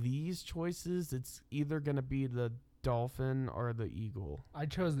out of these choices. It's either gonna be the dolphin or the eagle. I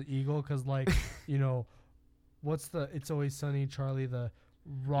chose the eagle because, what's the It's Always Sunny, Charlie, the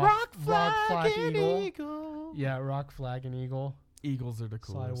rock flag eagle. Yeah, rock flag and eagle. Eagles are the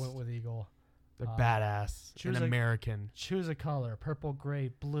So coolest. I went with eagle. They're badass choose and a- American. Choose a color: purple,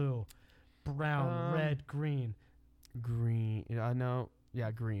 gray, blue, brown, red, green, Green. I know.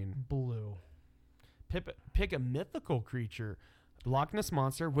 Yeah, green. blue. Pick a mythical creature. Loch Ness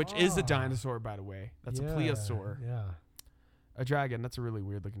Monster, which is a Ah. dinosaur, by the way. That's a plesiosaur. Yeah. A dragon. That's a really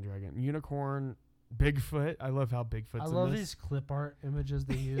weird looking dragon. Unicorn. Bigfoot. I love how Bigfoot's I in love this. these clip art images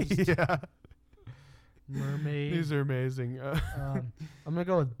they used. Yeah. Mermaid. These are amazing. I'm gonna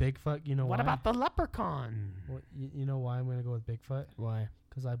go with Bigfoot. You know what why? about the leprechaun? You know why I'm gonna go with Bigfoot? Why?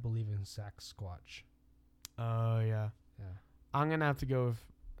 Because I believe in Sasquatch. Oh, yeah. Yeah. I'm gonna have to go with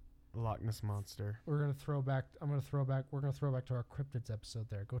Loch Ness Monster. We're gonna throw back. We're gonna throw back to our cryptids episode.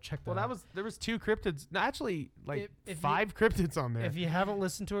 There, go check that. Well, out. there was 2 cryptids. No, actually, like If 5 cryptids on there. If you haven't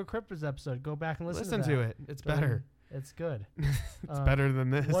listened to a cryptids episode, go back and listen to that. it. It's better. It's good. It's better than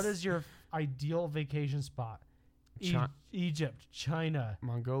this. What is your ideal vacation spot? Egypt, China,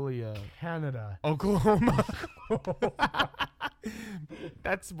 Mongolia, Canada, Oklahoma.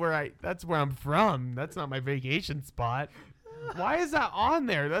 That's where I'm from. That's not my vacation spot. Why is that on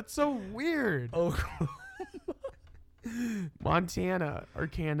there? That's so weird. Montana or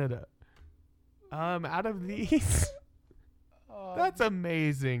Canada. Out of these, that's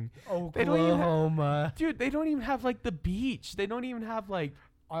amazing. Oklahoma. They don't even have like the beach. They don't even have like.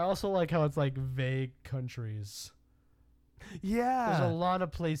 I also like how it's like vague countries. Yeah. There's a lot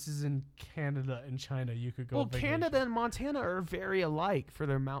of places in Canada and China you could go. Well, vacation. Canada and Montana are very alike for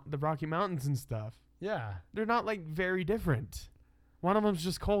their the Rocky Mountains and stuff. Yeah. They're not like very different. One of them's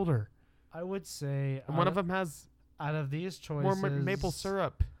just colder. I would say. And one of them has out of these choices, more maple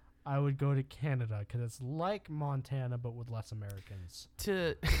syrup. I would go to Canada because it's like Montana but with less Americans.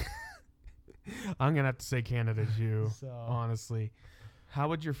 I'm gonna have to say Canada too. So. Honestly, how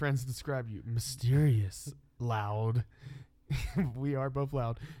would your friends describe you? Mysterious, loud. We are both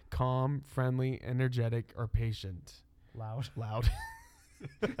loud. Calm, friendly, energetic, or patient. Loud.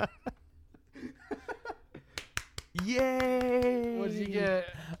 Yay! What did you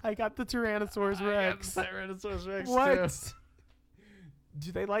get? I got the Tyrannosaurus Rex. Tyrannosaurus Rex. What? Too.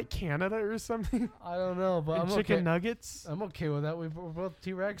 Do they like Canada or something? I don't know, but And I'm chicken okay. nuggets? I'm okay with that. We're both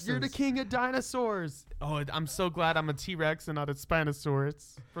T-Rexes. You're the king of dinosaurs. Oh, I'm so glad I'm a T-Rex and not a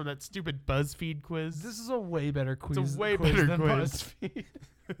Spinosaurus from that stupid BuzzFeed quiz. This is a way better quiz. It's a way better than quiz. BuzzFeed.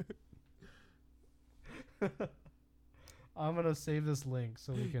 I'm gonna save this link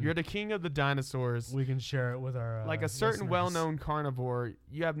so we can. You're the king of the dinosaurs. We can share it with our. Like a certain listeners. well-known carnivore,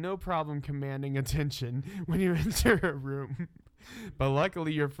 you have no problem commanding attention when you enter a room. But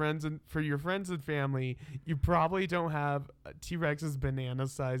luckily, for your friends and family, you probably don't have T-Rex's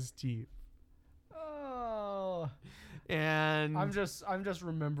banana-sized teeth. Oh. And I'm just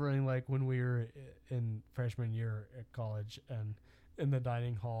remembering like when we were in freshman year at college and in the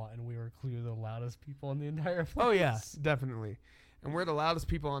dining hall and we were clearly the loudest people in the entire place. Oh yeah, definitely. And we're the loudest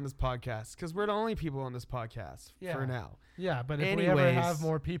people on this podcast because we're the only people on this podcast for now. Yeah, but if Anyways, we ever have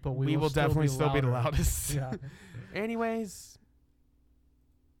more people, we will definitely still be the louder. loudest. Yeah. Anyways,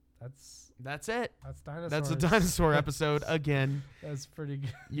 that's it. That's dinosaurs. That's a dinosaur episode again. That's pretty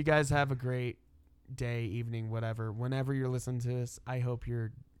good. You guys have a great day, evening, whatever. Whenever you're listening to this, I hope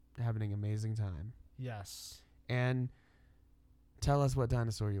you're having an amazing time. Yes. And tell us what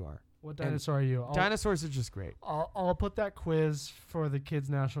dinosaur you are. What dinosaur are you? Dinosaurs are just great. I'll put that quiz for the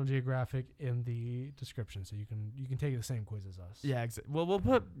Kids National Geographic in the description, so you can take the same quiz as us. Yeah, well we'll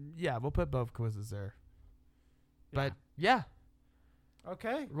put both quizzes there. But yeah.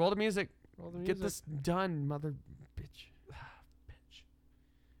 Okay. Roll the music. Roll the music. Get this done, mother bitch. Bitch.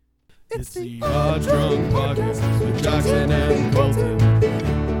 It's the Odd Drunk Podcast with Jackson and Colton.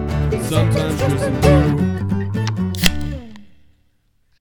 Sometimes Tristan too.